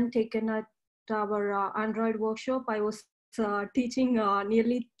moment taken at our Android workshop. I was teaching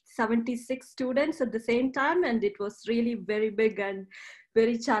nearly 76 students at the same time, and it was really very big and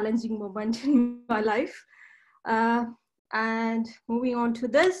very challenging moment in my life. And moving on to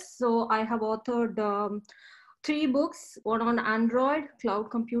this, so I have authored 3 books, one on Android,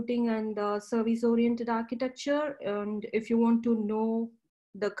 cloud computing, and service-oriented architecture. And if you want to know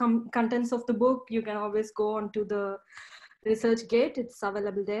the contents of the book, you can always go on to the ResearchGate. It's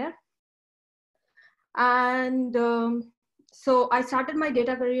available there. And so I started my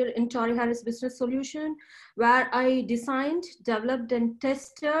data career in Torrey Harris Business Solution, where I designed, developed, and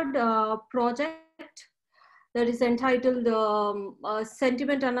tested a project that is entitled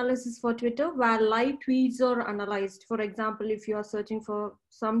Sentiment Analysis for Twitter, where live tweets are analyzed. For example, if you are searching for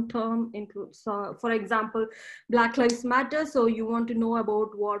some term, for example, Black Lives Matter, so you want to know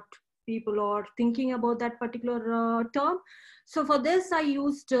about what people are thinking about that particular term. So for this, I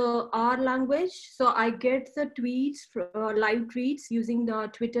used R language. So I get the tweets, live tweets using the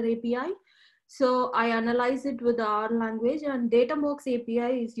Twitter API. So I analyze it with R language, and Databox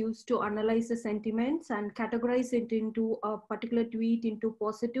API is used to analyze the sentiments and categorize it into a particular tweet into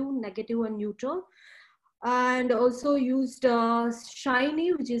positive, negative, and neutral. And also used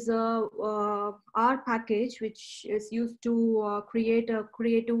Shiny, which is a R package, which is used to create a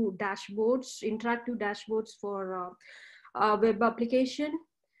creative dashboards, interactive dashboards for web application.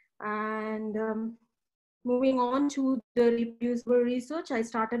 And moving on to the reproducible research, I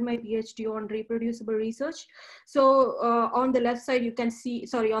started my PhD on reproducible research. So on the left side, you can see,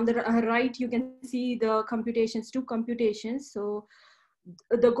 sorry, on the right, you can see the computations, 2 computations. So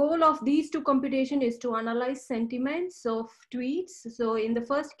the goal of these 2 computations is to analyze sentiments of tweets. So in the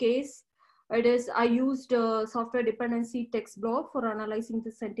first case, I used software dependency text block for analyzing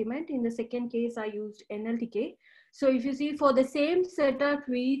the sentiment. In the second case, I used NLTK. So if you see, for the same set of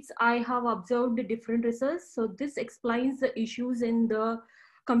tweets, I have observed different results. So this explains the issues in the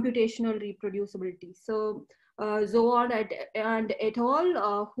computational reproducibility. So Zohar and et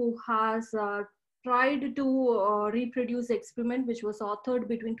al., who has tried to reproduce experiment which was authored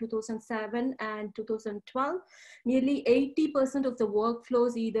between 2007 and 2012. Nearly 80% of the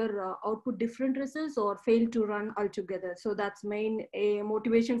workflows either output different results or fail to run altogether. So that's main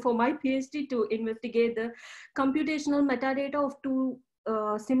motivation for my PhD, to investigate the computational metadata of 2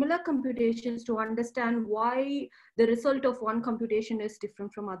 similar computations to understand why the result of one computation is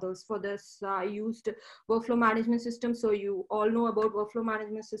different from others. For this, I used workflow management system. So you all know about workflow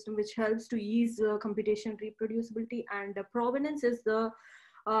management system, which helps to ease computation reproducibility, and provenance is the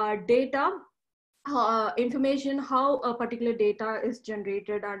data information, how a particular data is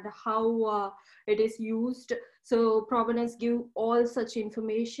generated and how it is used. So provenance give all such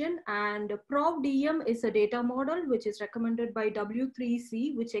information, and ProvDM is a data model which is recommended by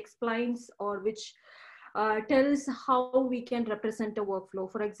W3C, which explains or which tells how we can represent a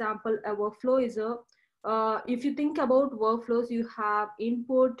workflow. For example, a workflow is a, if you think about workflows, you have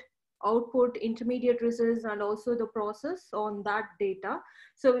input, output, intermediate results, and also the process on that data.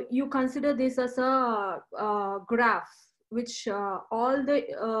 So you consider this as a graph, which all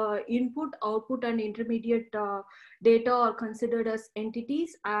the input, output, and intermediate data are considered as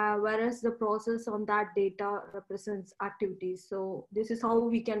entities, whereas the process on that data represents activities. So this is how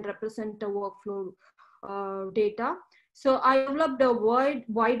we can represent the workflow data. So I developed a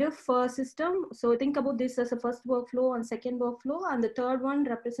wider system. So think about this as a first workflow and second workflow, and the third one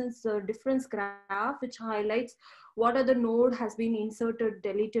represents the difference graph, which highlights what other node has been inserted,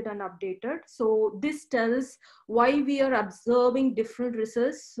 deleted, and updated. So this tells why we are observing different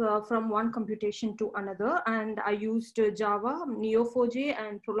results from one computation to another. And I used Java, Neo4j,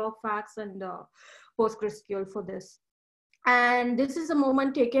 and Prolog-Fax, and PostgreSQL for this. And this is a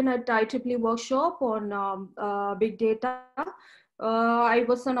moment taken at IEEE workshop on big data. I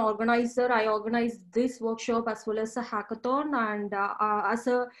was an organizer. I organized this workshop as well as a hackathon. And as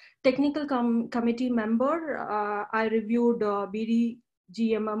a technical committee member, I reviewed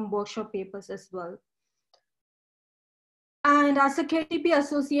BDGMM workshop papers as well. And as a KTP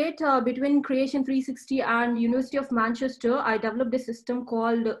associate between Creation 360 and University of Manchester, I developed a system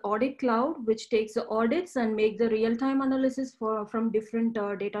called Audit Cloud, which takes the audits and make the real-time analysis from different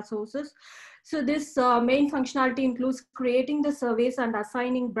data sources. So this main functionality includes creating the surveys and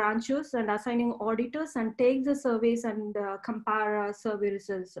assigning branches and assigning auditors, and take the surveys and compare survey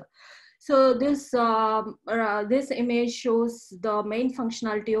results. So this image shows the main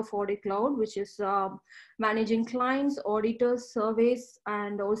functionality of Audit Cloud, which is managing clients, auditors, surveys,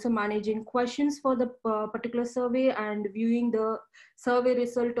 and also managing questions for the particular survey, and viewing the survey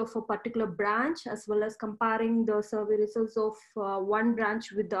result of a particular branch, as well as comparing the survey results of one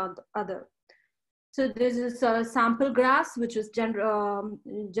branch with the other. So this is a sample graphs, which is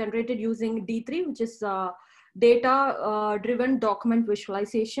generated using D3, which is data-driven document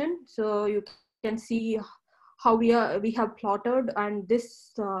visualization. So you can see how we have plotted, and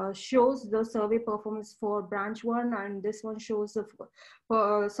this shows the survey performance for branch one, and this one shows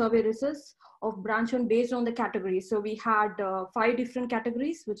the survey results of branch one based on the categories. So we had 5 different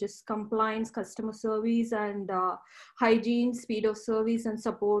categories, which is compliance, customer service, and hygiene, speed of service, and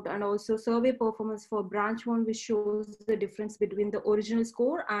support, and also survey performance for branch one, which shows the difference between the original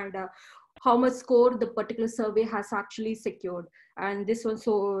score and how much score the particular survey has actually secured. And this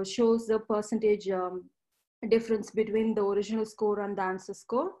also shows the percentage difference between the original score and the answer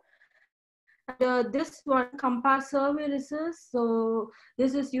score. And this one compare survey results. So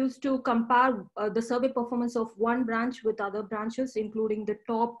this is used to compare the survey performance of one branch with other branches, including the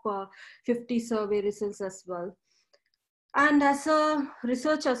top 50 survey results as well. And as a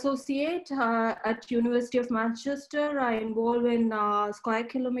research associate at University of Manchester, I involved in Square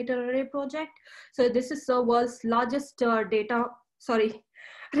Kilometer Array project. So this is the world's largest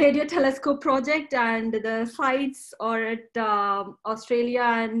radio telescope project, and the sites are at Australia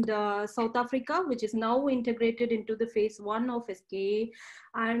and South Africa, which is now integrated into the phase 1 of SKA.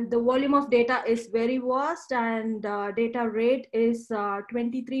 And the volume of data is very vast, and data rate is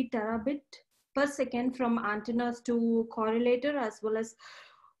 23 terabit per second from antennas to correlator, as well as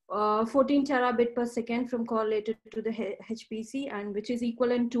 14 terabit per second from correlator to the HPC, and which is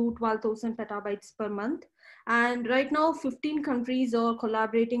equivalent to 12,000 petabytes per month. And right now 15 countries are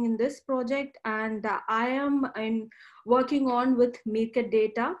collaborating in this project, and I am working on with Meetup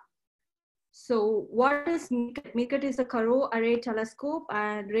data. So what is Meetup? Meetup is a Corot array telescope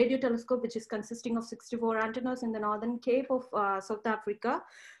and radio telescope, which is consisting of 64 antennas in the Northern Cape of South Africa,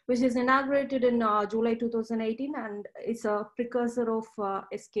 which is inaugurated in July 2018, and it's a precursor of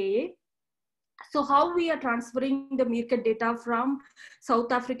SKA. So how we are transferring the Meetup data from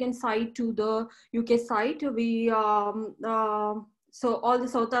South African side to the UK side, so all the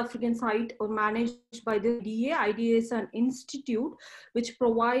South African site are managed by the IDA. IDA is an institute which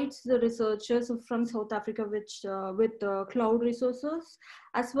provides the researchers from South Africa with cloud resources,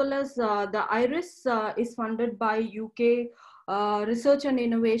 as well as the IRIS is funded by UK research and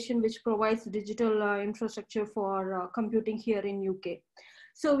innovation, which provides digital infrastructure for computing here in UK.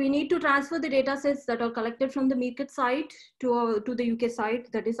 So we need to transfer the data sets that are collected from the Meetup site to the UK site,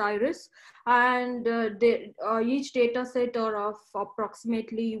 that is IRIS. And each data set are of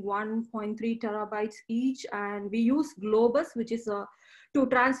approximately 1.3 terabytes each. And we use Globus, which is to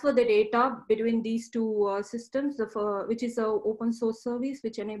transfer the data between these two systems, which is an open source service,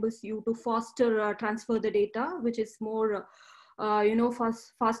 which enables you to faster transfer the data, which is more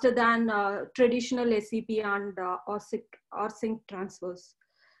faster than traditional SCP and ORSync transfers.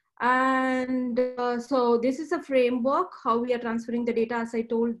 And so this is a framework, how we are transferring the data. As I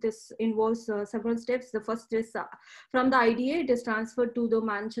told, this involves several steps. The first is from the IDA, it is transferred to the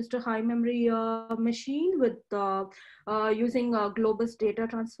Manchester high memory machine with using Globus data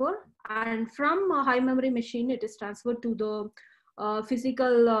transfer. And from a high memory machine, it is transferred to the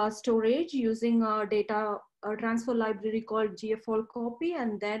physical storage using data transfer library called GFL copy,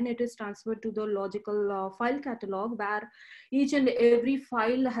 and then it is transferred to the logical file catalog, where each and every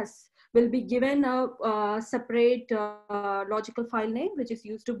file will be given a separate logical file name, which is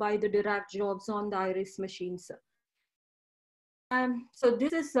used by the Dirac jobs on the IRIS machines. So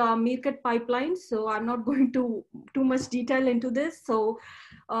this is Meerkat pipeline. So I'm not going to too much detail into this. So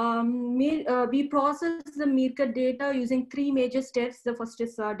we process the Meerkat data using 3 major steps. The first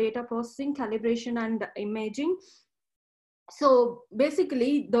is data processing, calibration, and imaging. So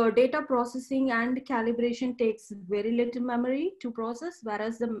basically, the data processing and calibration takes very little memory to process,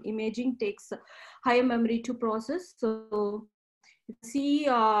 whereas the imaging takes higher memory to process. So you see,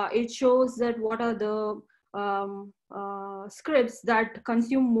 it shows that what are the scripts that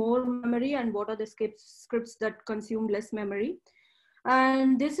consume more memory and what are the scripts that consume less memory.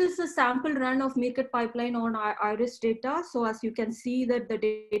 And this is a sample run of Meerkat pipeline on IRIS data. So as you can see that the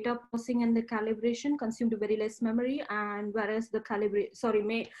data processing and the calibration consumed very less memory, and whereas the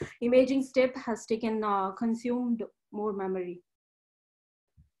imaging step has taken consumed more memory.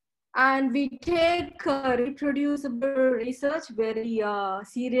 And we take reproducible research very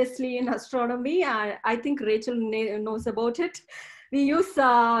seriously in astronomy. I think Rachel knows about it. We use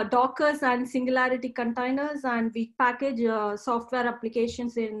Dockers and Singularity containers, and we package software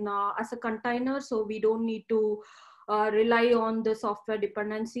applications in as a container, so we don't need to rely on the software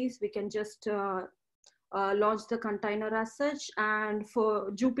dependencies. We can just launch the container as such. And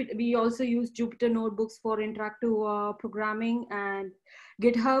for Jupyter, we also use Jupyter notebooks for interactive programming, and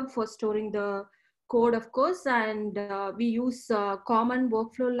GitHub for storing the code, of course. And we use common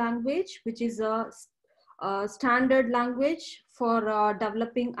workflow language, which is a standard language for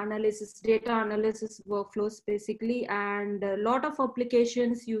developing data analysis workflows basically. And a lot of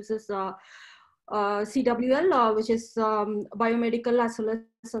applications uses CWL, which is biomedical as well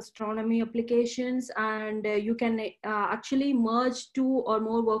as astronomy applications. And you can actually merge 2 or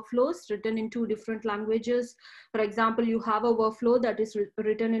more workflows written in 2 different languages. For example, you have a workflow that is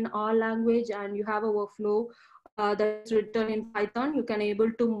written in R language, and you have a workflow that's written in Python. You can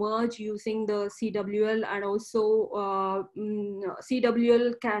able to merge using the CWL, and also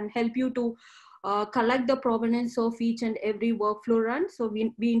CWL can help you to collect the provenance of each and every workflow run. So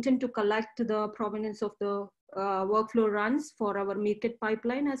we intend to collect the provenance of the workflow runs for our Meerkat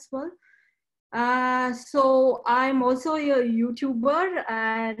pipeline as well. So I'm also a YouTuber,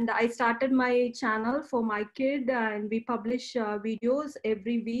 and I started my channel for my kid, and we publish videos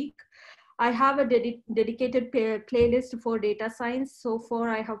every week. I have a dedicated playlist for data science. So far,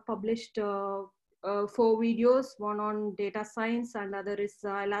 I have published 4 videos, one on data science, and other is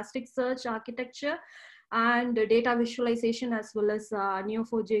Elasticsearch architecture and data visualization, as well as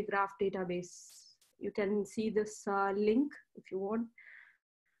Neo4j graph database. You can see this link if you want.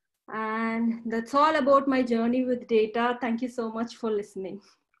 And that's all about my journey with data. Thank you so much for listening.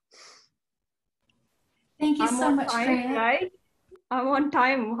 Thank you so much, Priya. Right? I'm on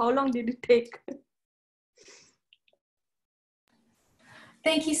time. How long did it take?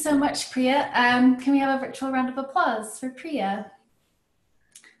 Thank you so much, Priya. Can we have a virtual round of applause for Priya?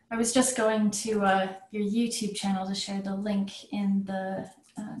 I was just going to your YouTube channel to share the link in the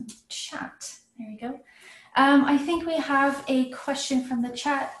chat. There we go. I think we have a question from the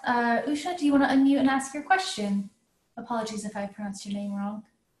chat. Usha, do you want to unmute and ask your question? Apologies if I pronounced your name wrong.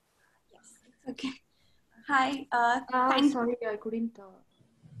 Yes, it's okay. Hi. Sorry, I couldn't.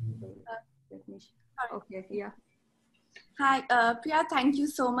 Let me. Okay, yeah. Hi, Priya, thank you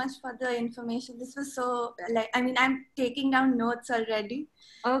so much for the information. This was so, I'm taking down notes already.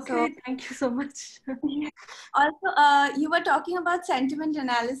 Okay, so, thank you so much. Also, you were talking about sentiment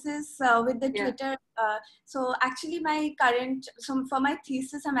analysis with the Twitter. So actually for my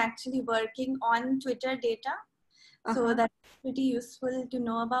thesis, I'm actually working on Twitter data. So that's pretty useful to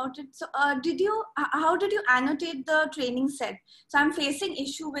know about it. So how did you annotate the training set? So I'm facing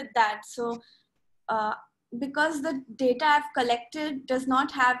issue with that. So because the data I've collected does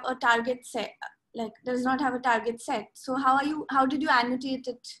not have a target set, does not have a target set. So how did you annotate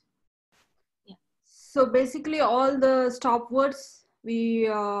it? Yeah. So basically all the stop words, we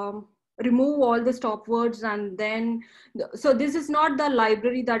remove all the stop words, and then, so this is not the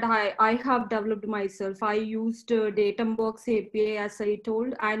library that I have developed myself. I used Datambox API, as I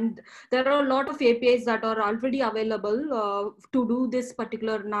told, and there are a lot of APIs that are already available to do this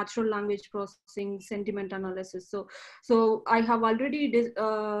particular natural language processing sentiment analysis. So I have already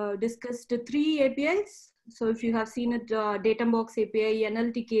discussed 3 APIs. So if you have seen it, Datambox API,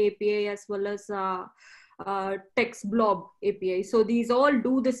 NLTK API, as well as text blob API. So these all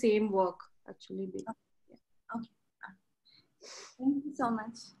do the same work actually. Okay. Thank you so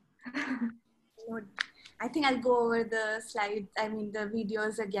much. I think I'll go over the slides, the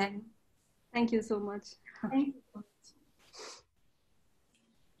videos again. Thank you so much. Thank you so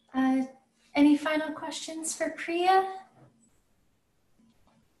much. Any final questions for Priya?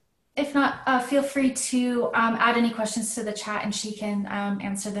 If not, feel free to add any questions to the chat and she can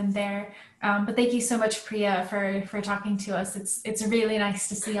answer them there. But thank you so much, Priya, for talking to us. It's really nice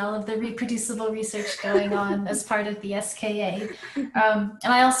to see all of the reproducible research going on as part of the SKA. And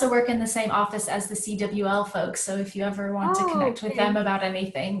I also work in the same office as the CWL folks. So if you ever want to connect with them about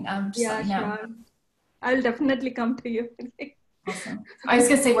anything, just let me know. Sure. I'll definitely come to you. Awesome. I was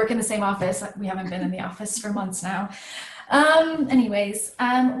gonna say work in the same office. We haven't been in the office for months now. Anyways,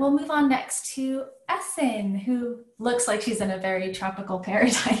 we'll move on next to Essen, who looks like she's in a very tropical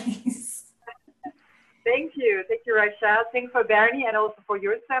paradise. Thank you, Rachel. Thanks for Bernie and also for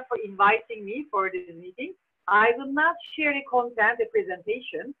yourself for inviting me for this meeting. I will not share the content, the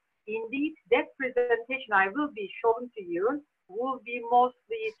presentation. Indeed, that presentation I will be showing to you will be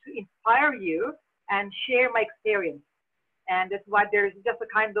mostly to inspire you and share my experience. And that's why there's just a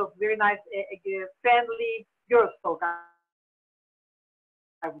kind of very nice, friendly girls talk,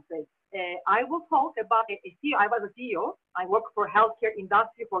 I would say. I will talk about a CEO. I was a CEO. I worked for healthcare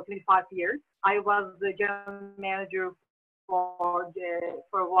industry for 25 years. I was the general manager for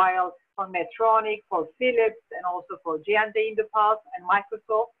a while for Medtronic, for Philips, and also for J&J in the past, and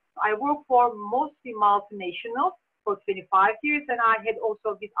Microsoft. I worked for mostly multinationals for 25 years, and I had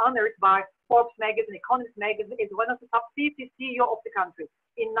also been honored by Forbes magazine, Economist magazine, as one of the top 50 CEO of the country,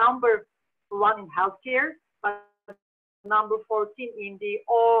 in number 1 in healthcare, but number 14 in the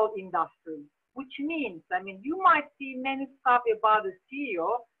oil industry, which means, you might see many stuff about the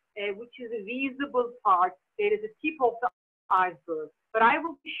CEO, which is a visible part. There is a tip of the iceberg. But I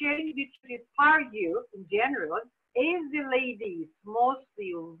will be sharing with you to inspire you in general. As the ladies,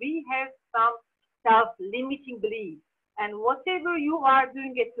 mostly, we have some self-limiting beliefs. And whatever you are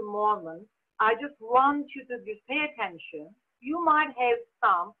doing at the moment, I just want you to just pay attention. You might have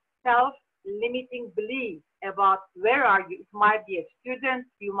some self-limiting beliefs about where are you. It might be a student,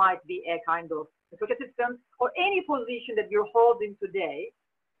 you might be a kind of social assistant, or any position that you're holding today.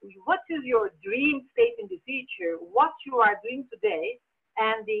 What is your dream state in the future? What you are doing today,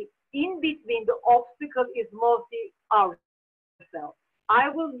 and the in between, the obstacle is mostly ourselves. I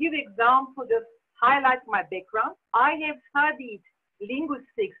will give example, just highlight my background. I have studied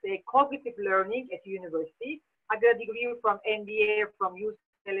linguistics, cognitive learning at university. I got a degree from MBA from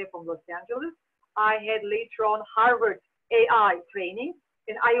UCLA from Los Angeles. I had later on Harvard AI training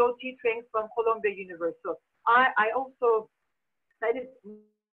and IoT training from Columbia University. So I also studied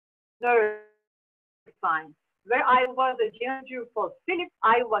neuroscience, where I was a manager for Philips.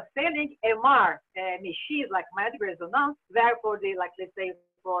 I was selling MR machines like magnetic resonance, where for the, let's say,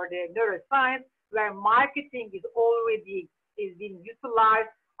 for the neuroscience, where marketing is being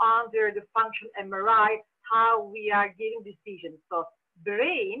utilized under the function MRI, how we are giving decisions. So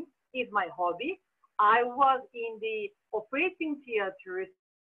brain is my hobby. I was in the operating theaters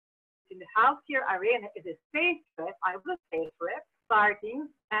in the healthcare arena as a sales rep. I was a sales rep, starting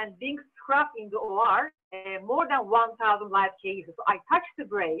and being scrubbed in the OR, more than 1,000 live cases. So I touched the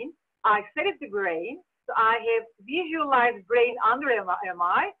brain, I studied the brain, so I have visualized brain under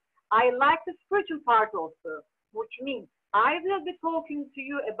MRI. I like the spiritual part also, which means I will be talking to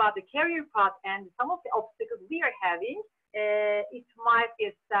you about the career path and some of the obstacles we are having. It might be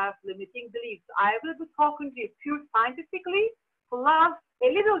a self-limiting beliefs. I will be talking to you pure scientifically, plus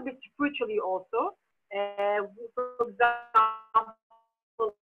a little bit spiritually also. For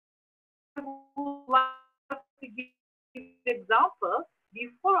example, I would like to give an example.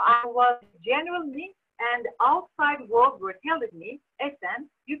 Before I was genuinely And outside world were telling me, Esen,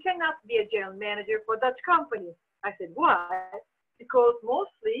 you cannot be a general manager for Dutch company. I said, why? Because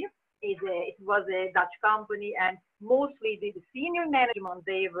mostly it was a Dutch company, and mostly the senior management,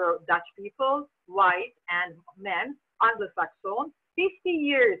 they were Dutch people, white and men, Anglo-Saxon, 50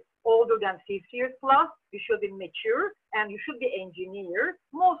 years older than 50 years plus. You should be mature and you should be engineer,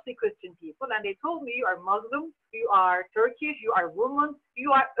 mostly Christian people. And they told me, you are Muslim, you are Turkish, you are woman,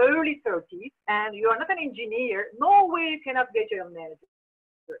 you are early 30s, and you are not an engineer. No way you cannot be a general manager.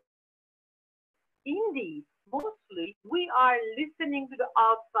 Indeed, mostly we are listening to the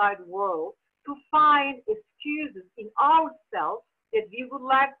outside world to find excuses in ourselves that we would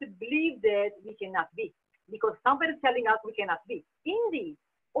like to believe that we cannot be, because somebody is telling us we cannot be. Indeed,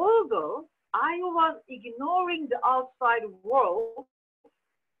 although I was ignoring the outside world,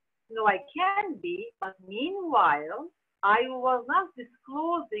 no, I can be, but meanwhile, I was not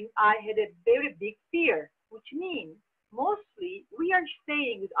disclosing I had a very big fear, which means mostly we are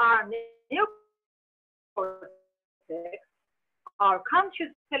staying with our neocortex, our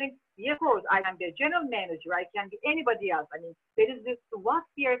conscious telling, yeah, of course, I can be a general manager, I can be anybody else. I mean, that is just what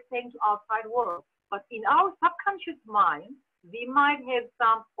we are saying to outside world. But in our subconscious mind, we might have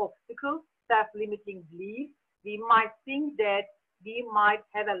some obstacles, self-limiting beliefs. We might think that we might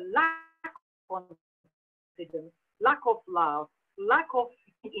have a lack of confidence, lack of love, lack of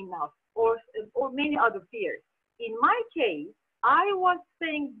enough, or many other fears. In my case, I was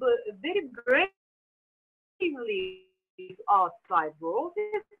saying very bravely outside world,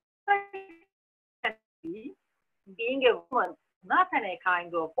 being a woman, not a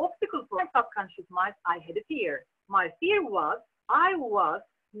kind of obstacle for my subconscious mind. I had a fear. My fear was I was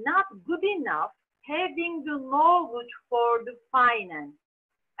not good enough having the knowledge for the finance.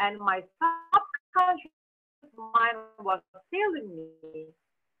 And my subconscious mind was telling me,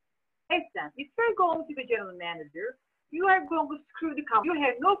 listen, if you're going to be general manager, you are going to screw the company. You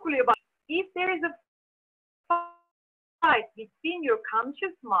have no clue about it. If there is a fight between your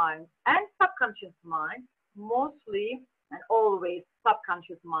conscious mind and subconscious mind, mostly and always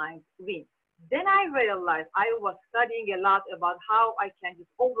subconscious mind wins. Then I realized I was studying a lot about how I can just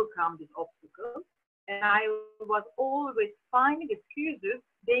overcome these obstacles. And I was always finding excuses.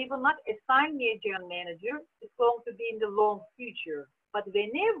 They will not assign me a general manager. It's going to be in the long future. But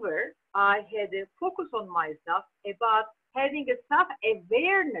whenever I had a focus on myself about having a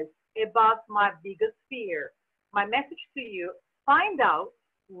self-awareness about my biggest fear, my message to you, find out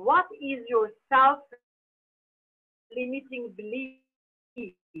what is your self-limiting belief.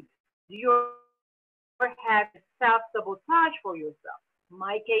 Do you have self-sabotage for yourself? In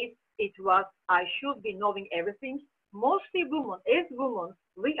my case, it was I should be knowing everything. Mostly women, as women,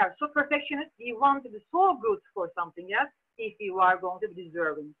 we are so perfectionist. We want to be so good for something else if you are going to be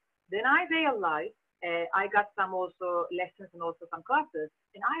deserving. Then I realized, I got some also lessons and also some classes,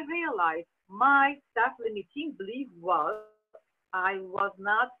 and I realized my self-limiting belief was I was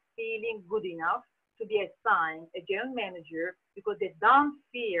not feeling good enough to be assigned a general manager because the damn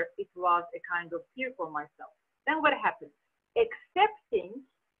fear, it was a kind of fear for myself. Then what happened? Accepting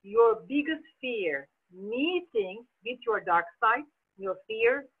your biggest fear, meeting with your dark side, your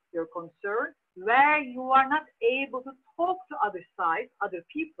fear, your concern, where you are not able to talk to other sides, other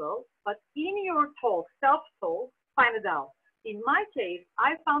people, but in your talk, self-talk, find it out. In my case,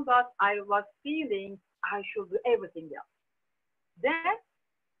 I found out I was feeling I should do everything else. Then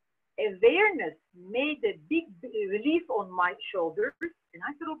awareness made a big relief on my shoulders, and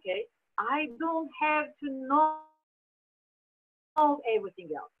I said, okay, I don't have to know everything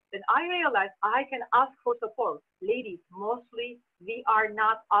else. Then I realized I can ask for support. Ladies, mostly we are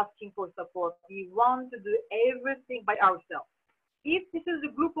not asking for support. We want to do everything by ourselves. If this is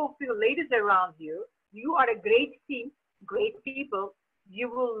a group of ladies around you, you are a great team, great people. You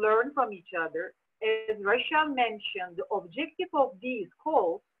will learn from each other. As Rachel mentioned, the objective of these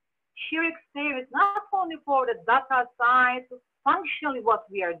calls, share experience, not only for the data science, functionally what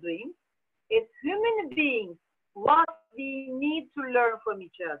we are doing, as human beings, what we need to learn from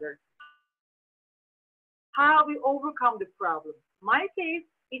each other, how we overcome the problem. In my case,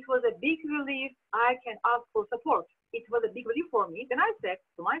 it was a big relief. I can ask for support. It was a big relief for me. Then I said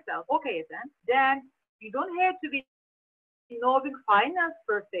to myself, okay, then you don't have to be knowing finance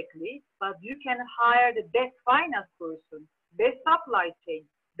perfectly, but you can hire the best finance person, best supply chain,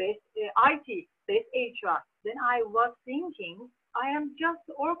 best IT, best HR. Then I was thinking, I am just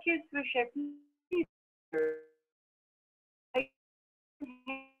the orchestra chef leader. I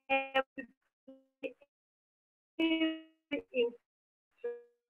have to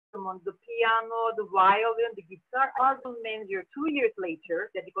instrument, the piano, the violin, the guitar. I was a manager 2 years later,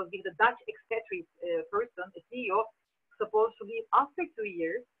 that because being the Dutch expatriate person, a CEO, supposed to be after 2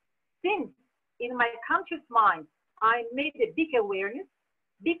 years. Since in my conscious mind, I made a big awareness,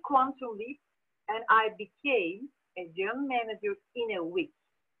 big quantum leap, and I became a general manager in a week.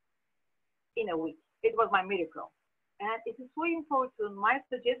 In a week. It was my miracle. And it is so important. My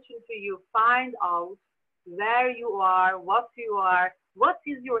suggestion to you, find out where you are, what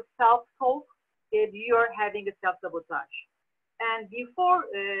is your self-talk if you are having a self-sabotage. And before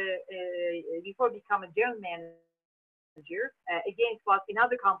becoming a general manager, again, it was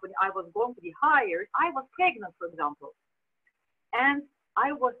another company I was going to be hired. I was pregnant, for example. And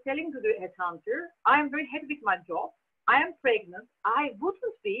I was telling to the headhunter, I'm very happy with my job. I am pregnant. I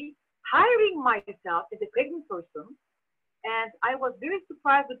wouldn't be hiring myself as a pregnant person. And I was very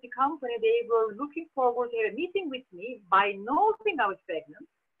surprised with the company. They were looking forward to a meeting with me by knowing I was pregnant.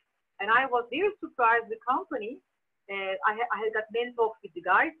 And I was very surprised the company. I had got many talks with the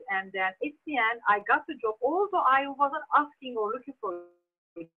guys. And then at the end, I got the job. Although I wasn't asking or looking for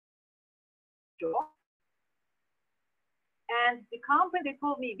a job. And the company, they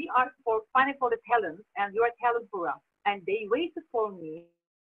told me, we are finding for the talent, and you are talent for us. And they waited for me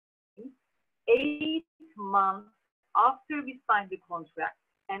 8 months after we signed the contract.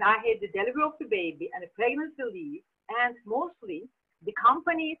 And I had the delivery of the baby and a pregnancy leave. And mostly, the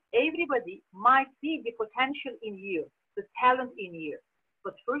companies, everybody might see the potential in you, the talent in you.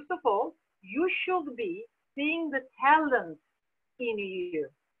 But first of all, you should be seeing the talent in you.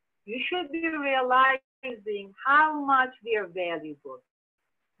 You should be realizing how much we are valuable.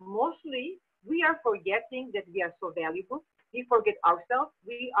 Mostly, we are forgetting that we are so valuable. We forget ourselves.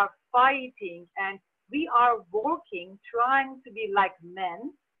 We are fighting and we are working, trying to be like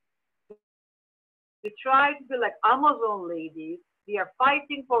men. We try to be like Amazon ladies. We are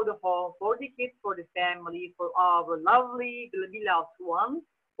fighting for the home, for the kids, for the family, for our lovely, beloved ones.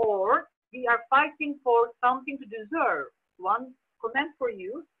 Or we are fighting for something to deserve. One comment for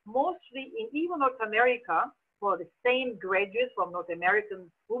you, mostly in even North America, for the same graduates from North American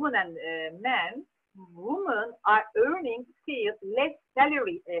women and men, women are earning still less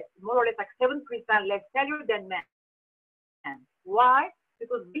salary, more or less like 7% less salary than men. Why?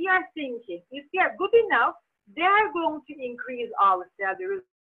 Because we are thinking if we are good enough, they are going to increase our salaries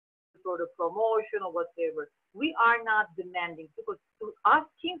for the promotion or whatever. We are not demanding because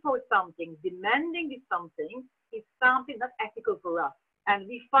asking for something, demanding something is something not ethical for us. And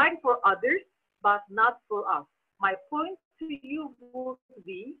we fight for others, but not for us. My point to you would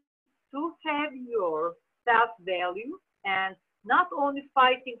be to have your self-value and not only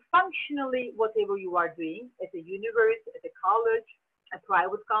fighting functionally whatever you are doing at a university, at a college, a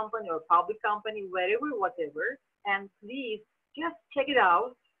private company or public company, wherever, whatever, and please just check it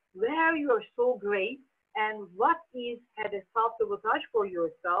out where you are so great and what is had a self-sabotage for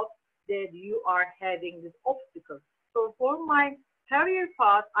yourself that you are having this obstacle. So for my career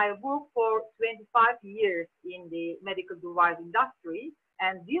path, I worked for 25 years in the medical device industry.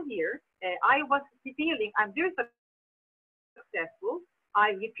 And this year, I was feeling I'm very successful.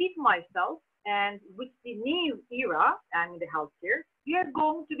 I repeat myself, and with the new era, I'm in the healthcare, we are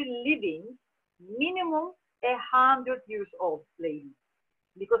going to be living minimum 100 years old, ladies.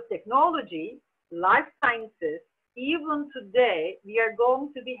 Because technology, life sciences, even today, we are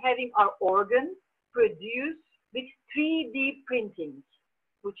going to be having our organs produced with 3D printing,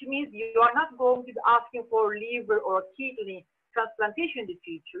 which means you are not going to be asking for liver or kidney transplantation in the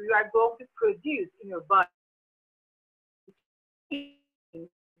future. You are going to produce in your body.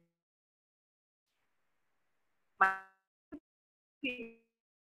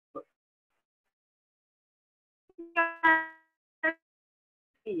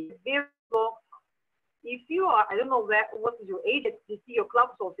 If you are, I don't know what is your age, to see your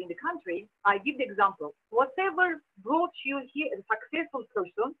clubs also in the country, I give the example. Whatever brought you here as a successful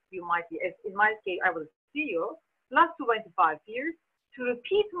person, you might be, as in my case, I was a CEO, plus 25 years, to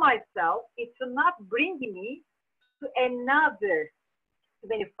repeat myself, it's not bringing me to another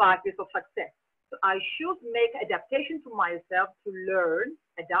 25 years of success. So I should make adaptation to myself to learn,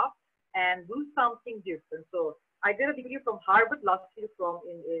 adapt, and do something different. So I did a degree from Harvard last year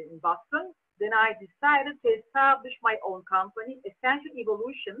in Boston. Then I decided to establish my own company. Essential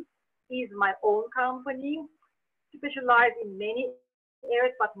Evolution is my own company, specialized in many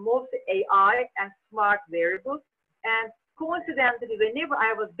areas, but mostly AI and smart wearables. And coincidentally, whenever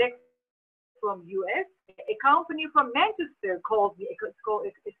I was back from US, a company from Manchester called me, it's called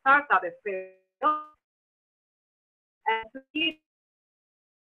a startup, and to be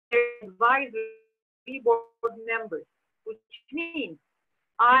advisory board members, which means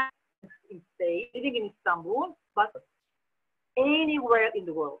I'm living in Istanbul, but anywhere in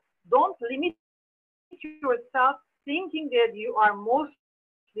the world. Don't limit yourself thinking that you are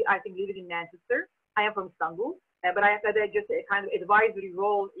mostly, I think, living in Manchester. I am from Istanbul, but I had just a kind of advisory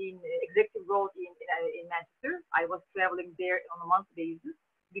role executive role in Manchester. I was traveling there on a monthly basis.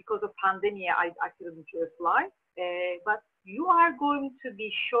 Because of pandemic, I couldn't fly. But you are going to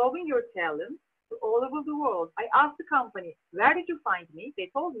be showing your talent to all over the world. I asked the company, where did you find me? They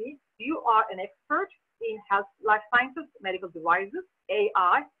told me, you are an expert in health, life sciences, medical devices,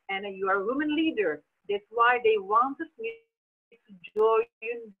 AI, and you are a women leader. That's why they wanted me to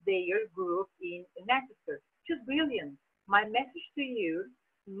join their group in Manchester. Which is brilliant. My message to you,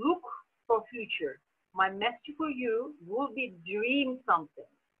 look for future. My message for you will be dream something.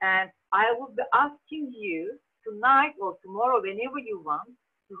 And I will be asking you tonight or tomorrow, whenever you want,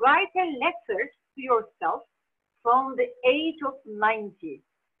 write a letter to yourself from the age of 90.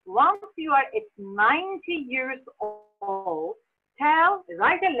 Once you are at 90 years old,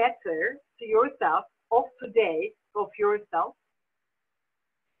 write a letter to yourself of today, of yourself,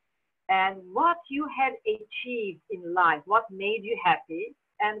 and what you have achieved in life, what made you happy,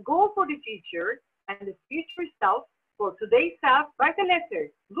 and go for the future, and the future self, for today's self, write a letter.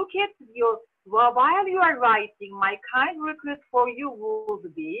 Look at while you are writing, my kind request for you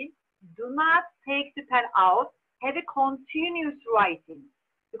would be, do not take the pen out, have a continuous writing.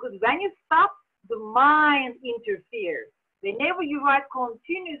 Because when you stop, the mind interferes. Whenever you write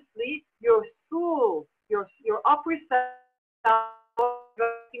continuously, your soul, your upper self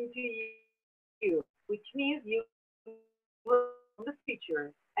writing to you, which means you will the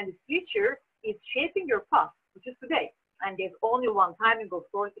future. And the future is shaping your past, which is today. And there's only one timing, of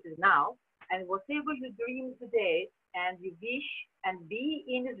course, it is now. And whatever you dream today and you wish and be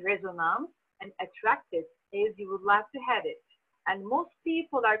in this resonance and attract it as you would like to have it. And most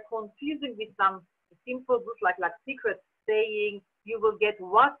people are confusing with some simple books like secret saying you will get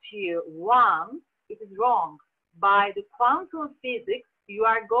what you want. It is wrong. By the quantum physics, you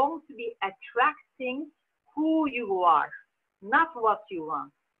are going to be attracting who you are, not what you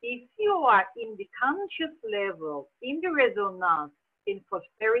want. If you are in the conscious level, in the resonance, in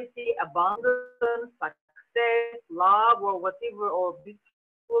prosperity, abundance, success, love, or whatever, or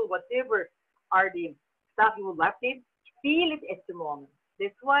beautiful, whatever are the stuff you would like to feel it at the moment.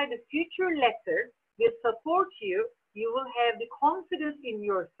 That's why the future letter will support you. You will have the confidence in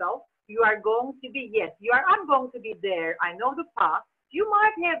yourself. You are going to be, yes, I'm going to be there. I know the path. You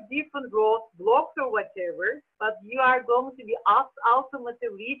might have different growth blocks or whatever, but you are going to be ultimately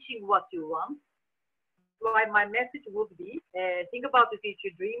reaching what you want. Why my message would be, think about the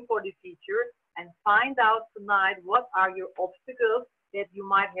future, dream for the future, and find out tonight what are your obstacles that you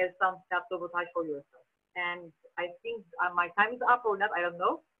might have some self-sabotage for yourself. And I think my time is up or not, I don't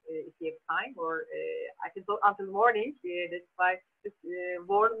know if you have time, or I can talk until morning. That's why just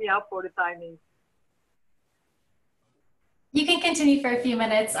warn me up for the timing. You can continue for a few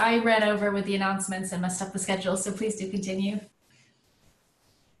minutes. I ran over with the announcements and messed up the schedule, so please do continue.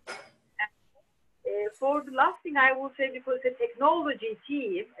 For the last thing I will say, because the technology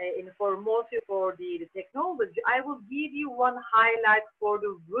team, for the technology, I will give you one highlight for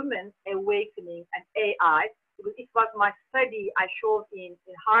the women's awakening and AI, because it was my study I showed in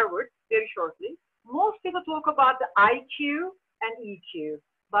Harvard very shortly. Most people talk about the IQ and EQ,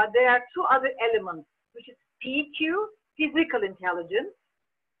 but there are two other elements, which is PQ, physical intelligence,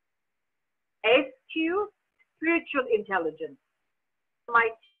 SQ, spiritual intelligence.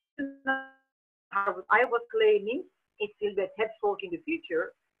 I was claiming it will be henceforth in the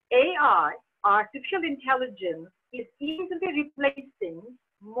future. AI, artificial intelligence, is easily replacing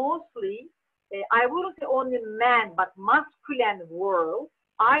mostly, I wouldn't say only man, but masculine world.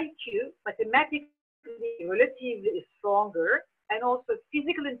 IQ, mathematically, relatively is stronger, and also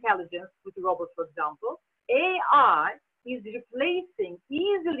physical intelligence with robots, for example. AI is replacing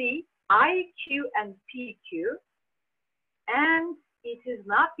easily IQ and PQ, and it is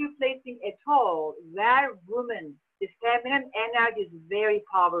not replacing at all where women, the feminine energy is very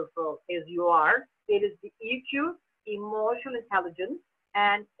powerful as you are. It is the EQ, emotional intelligence,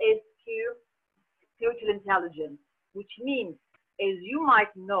 and SQ, spiritual intelligence, which means, as you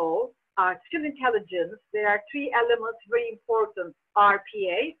might know, artificial intelligence, there are three elements very important.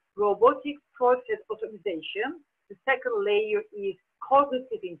 RPA, robotic process automation. The second layer is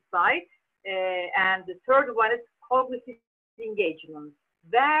cognitive insight. And the third one is cognitive engagement.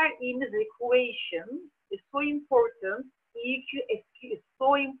 Where in the equation is so important, EQ, SQ is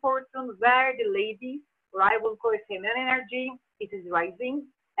so important, where the ladies, or I will call it feminine energy, it is rising,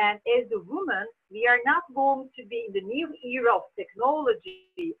 And as a woman, we are not going to be in the new era of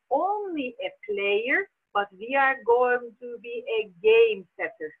technology only a player, but we are going to be a game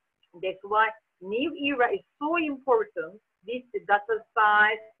setter. That's why new era is so important. This data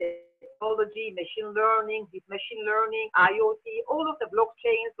science, technology, machine learning, deep machine learning, IoT, all of the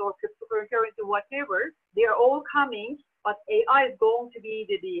blockchains or cryptocurrency, whatever, they are all coming. But AI is going to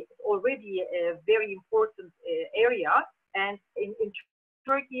be already a very important area. And in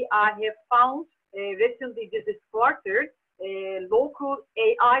Turkey, I have found recently this quarter a local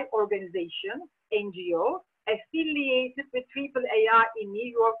AI organization, NGO, affiliated with Triple AI in New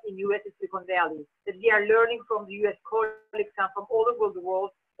York, in US Silicon Valley. That we are learning from the US colleagues and from all over the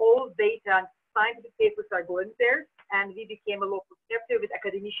world. All data and scientific papers are going there, and we became a local chapter with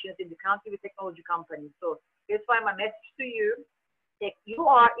academicians in the country, with technology companies. So that's why my message to you, that you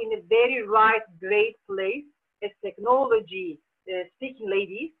are in a very right, great place as technology speaking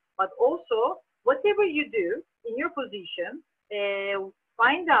ladies, but also whatever you do in your position,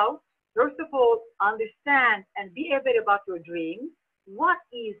 find out, first of all, understand and be aware about your dreams. What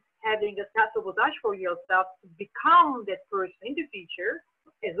is having a self-sabotage for yourself to become that person in the future?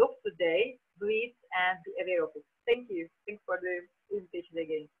 As of today, do it and be aware of it. Thank you. Thanks for the invitation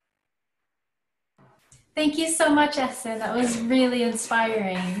again. Thank you so much, Esther. That was really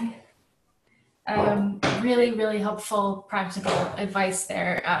inspiring. Really, really helpful, practical advice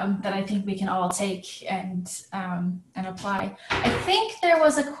there that I think we can all take and apply. I think there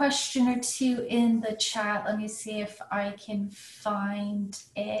was a question or two in the chat. Let me see if I can find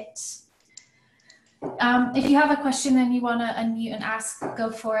it. If you have a question and you want to unmute and ask,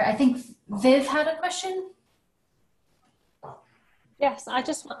 go for it. I think Viv had a question. Yes,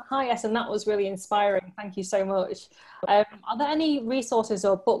 hi Essen, that was really inspiring. Thank you so much. Are there any resources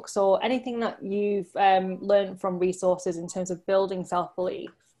or books or anything that you've learned from resources in terms of building self-belief?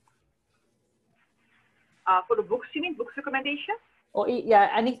 For the books, you mean books recommendation? Or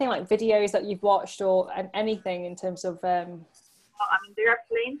yeah, anything like videos that you've watched or anything in terms of... I mean, there are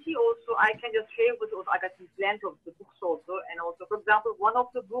plenty also. I can just share with you, I got plenty of the books also. And also, for example, one of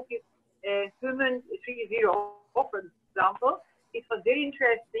the books is Human 3.0, for example. It was very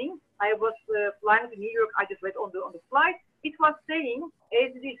interesting. I was flying to New York. I just read on the flight. It was saying,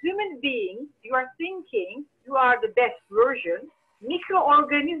 as a human being, you are thinking you are the best version.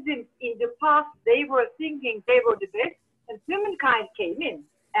 Microorganisms in the past, they were thinking they were the best, and humankind came in.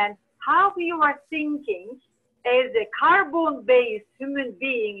 And how you are thinking as a carbon-based human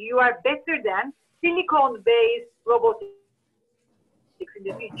being, you are better than silicon-based robotics in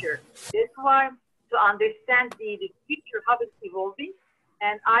the future. That's why, to understand the future, how it's evolving,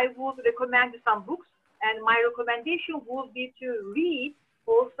 and I would recommend some books, and my recommendation would be to read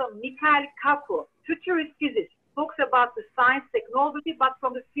also Mikhail Kaku, Futurist Physics, talks about the science, technology, but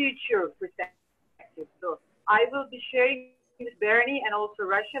from the future perspective. So I will be sharing with Bernie and also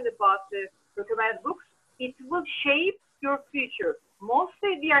Russian about the recommended books. It will shape your future.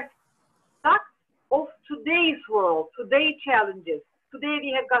 Mostly we are stuck of today's world, today's challenges. Today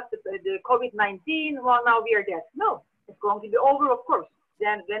we have got the COVID-19, well, now we are dead. No, it's going to be over, of course.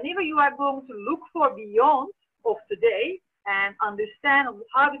 Then whenever you are going to look for beyond of today and understand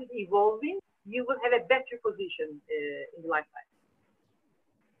how it is evolving, you will have a better position in the lifetime.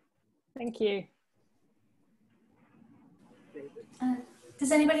 Thank you.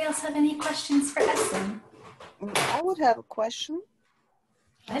 Does anybody else have any questions for Essen? I would have a question.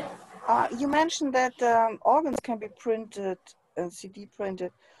 What? You mentioned that organs can be printed and CD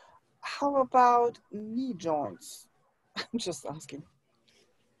printed. How about knee joints? I'm just asking.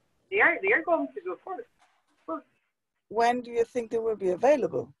 They are going to go first. When do you think they will be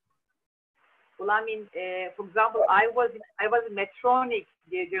available? Well, I mean, for example, I was a Medtronic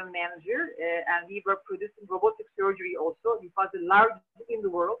general manager, and we were producing robotic surgery also. It was the largest in the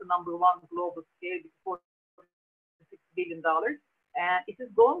world, the #1 global scale, before $6 billion. And it is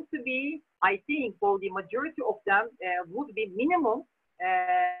going to be, I think, for the majority of them, would be minimum,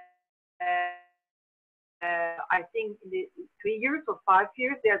 I think, in the 3 years or 5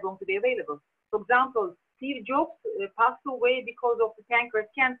 years, they are going to be available. For example, Steve Jobs passed away because of the pancreas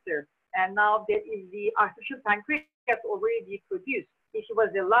cancer. And now there is the artificial pancreas already produced. If he was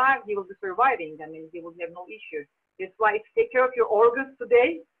alive, he will be surviving. I mean, he will have no issue. That's why if you take care of your organs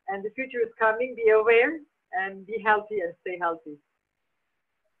today and the future is coming, be aware and be healthy and stay healthy.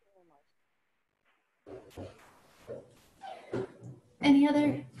 Any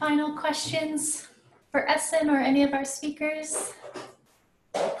other final questions for Essen or any of our speakers?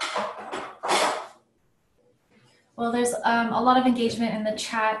 Well, there's a lot of engagement in the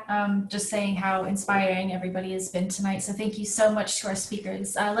chat, just saying how inspiring everybody has been tonight. So thank you so much to our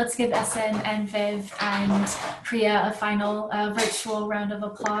speakers. Let's give SN and Viv and Priya a final virtual round of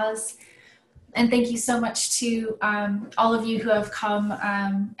applause. And thank you so much to all of you who have come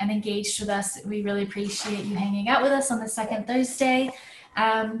and engaged with us. We really appreciate you hanging out with us on the second Thursday.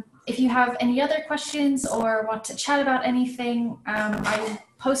 If you have any other questions or want to chat about anything, I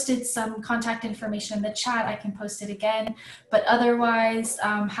posted some contact information in the chat. I can post it again, but otherwise,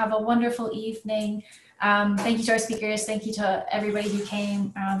 have a wonderful evening. Thank you to our speakers. Thank you to everybody who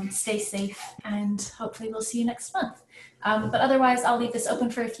came. Stay safe, and hopefully we'll see you next month. But otherwise, I'll leave this open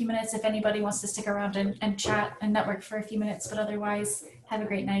for a few minutes if anybody wants to stick around and chat and network for a few minutes. But otherwise, have a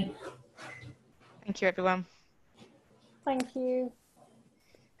great night. Thank you, everyone. Thank you.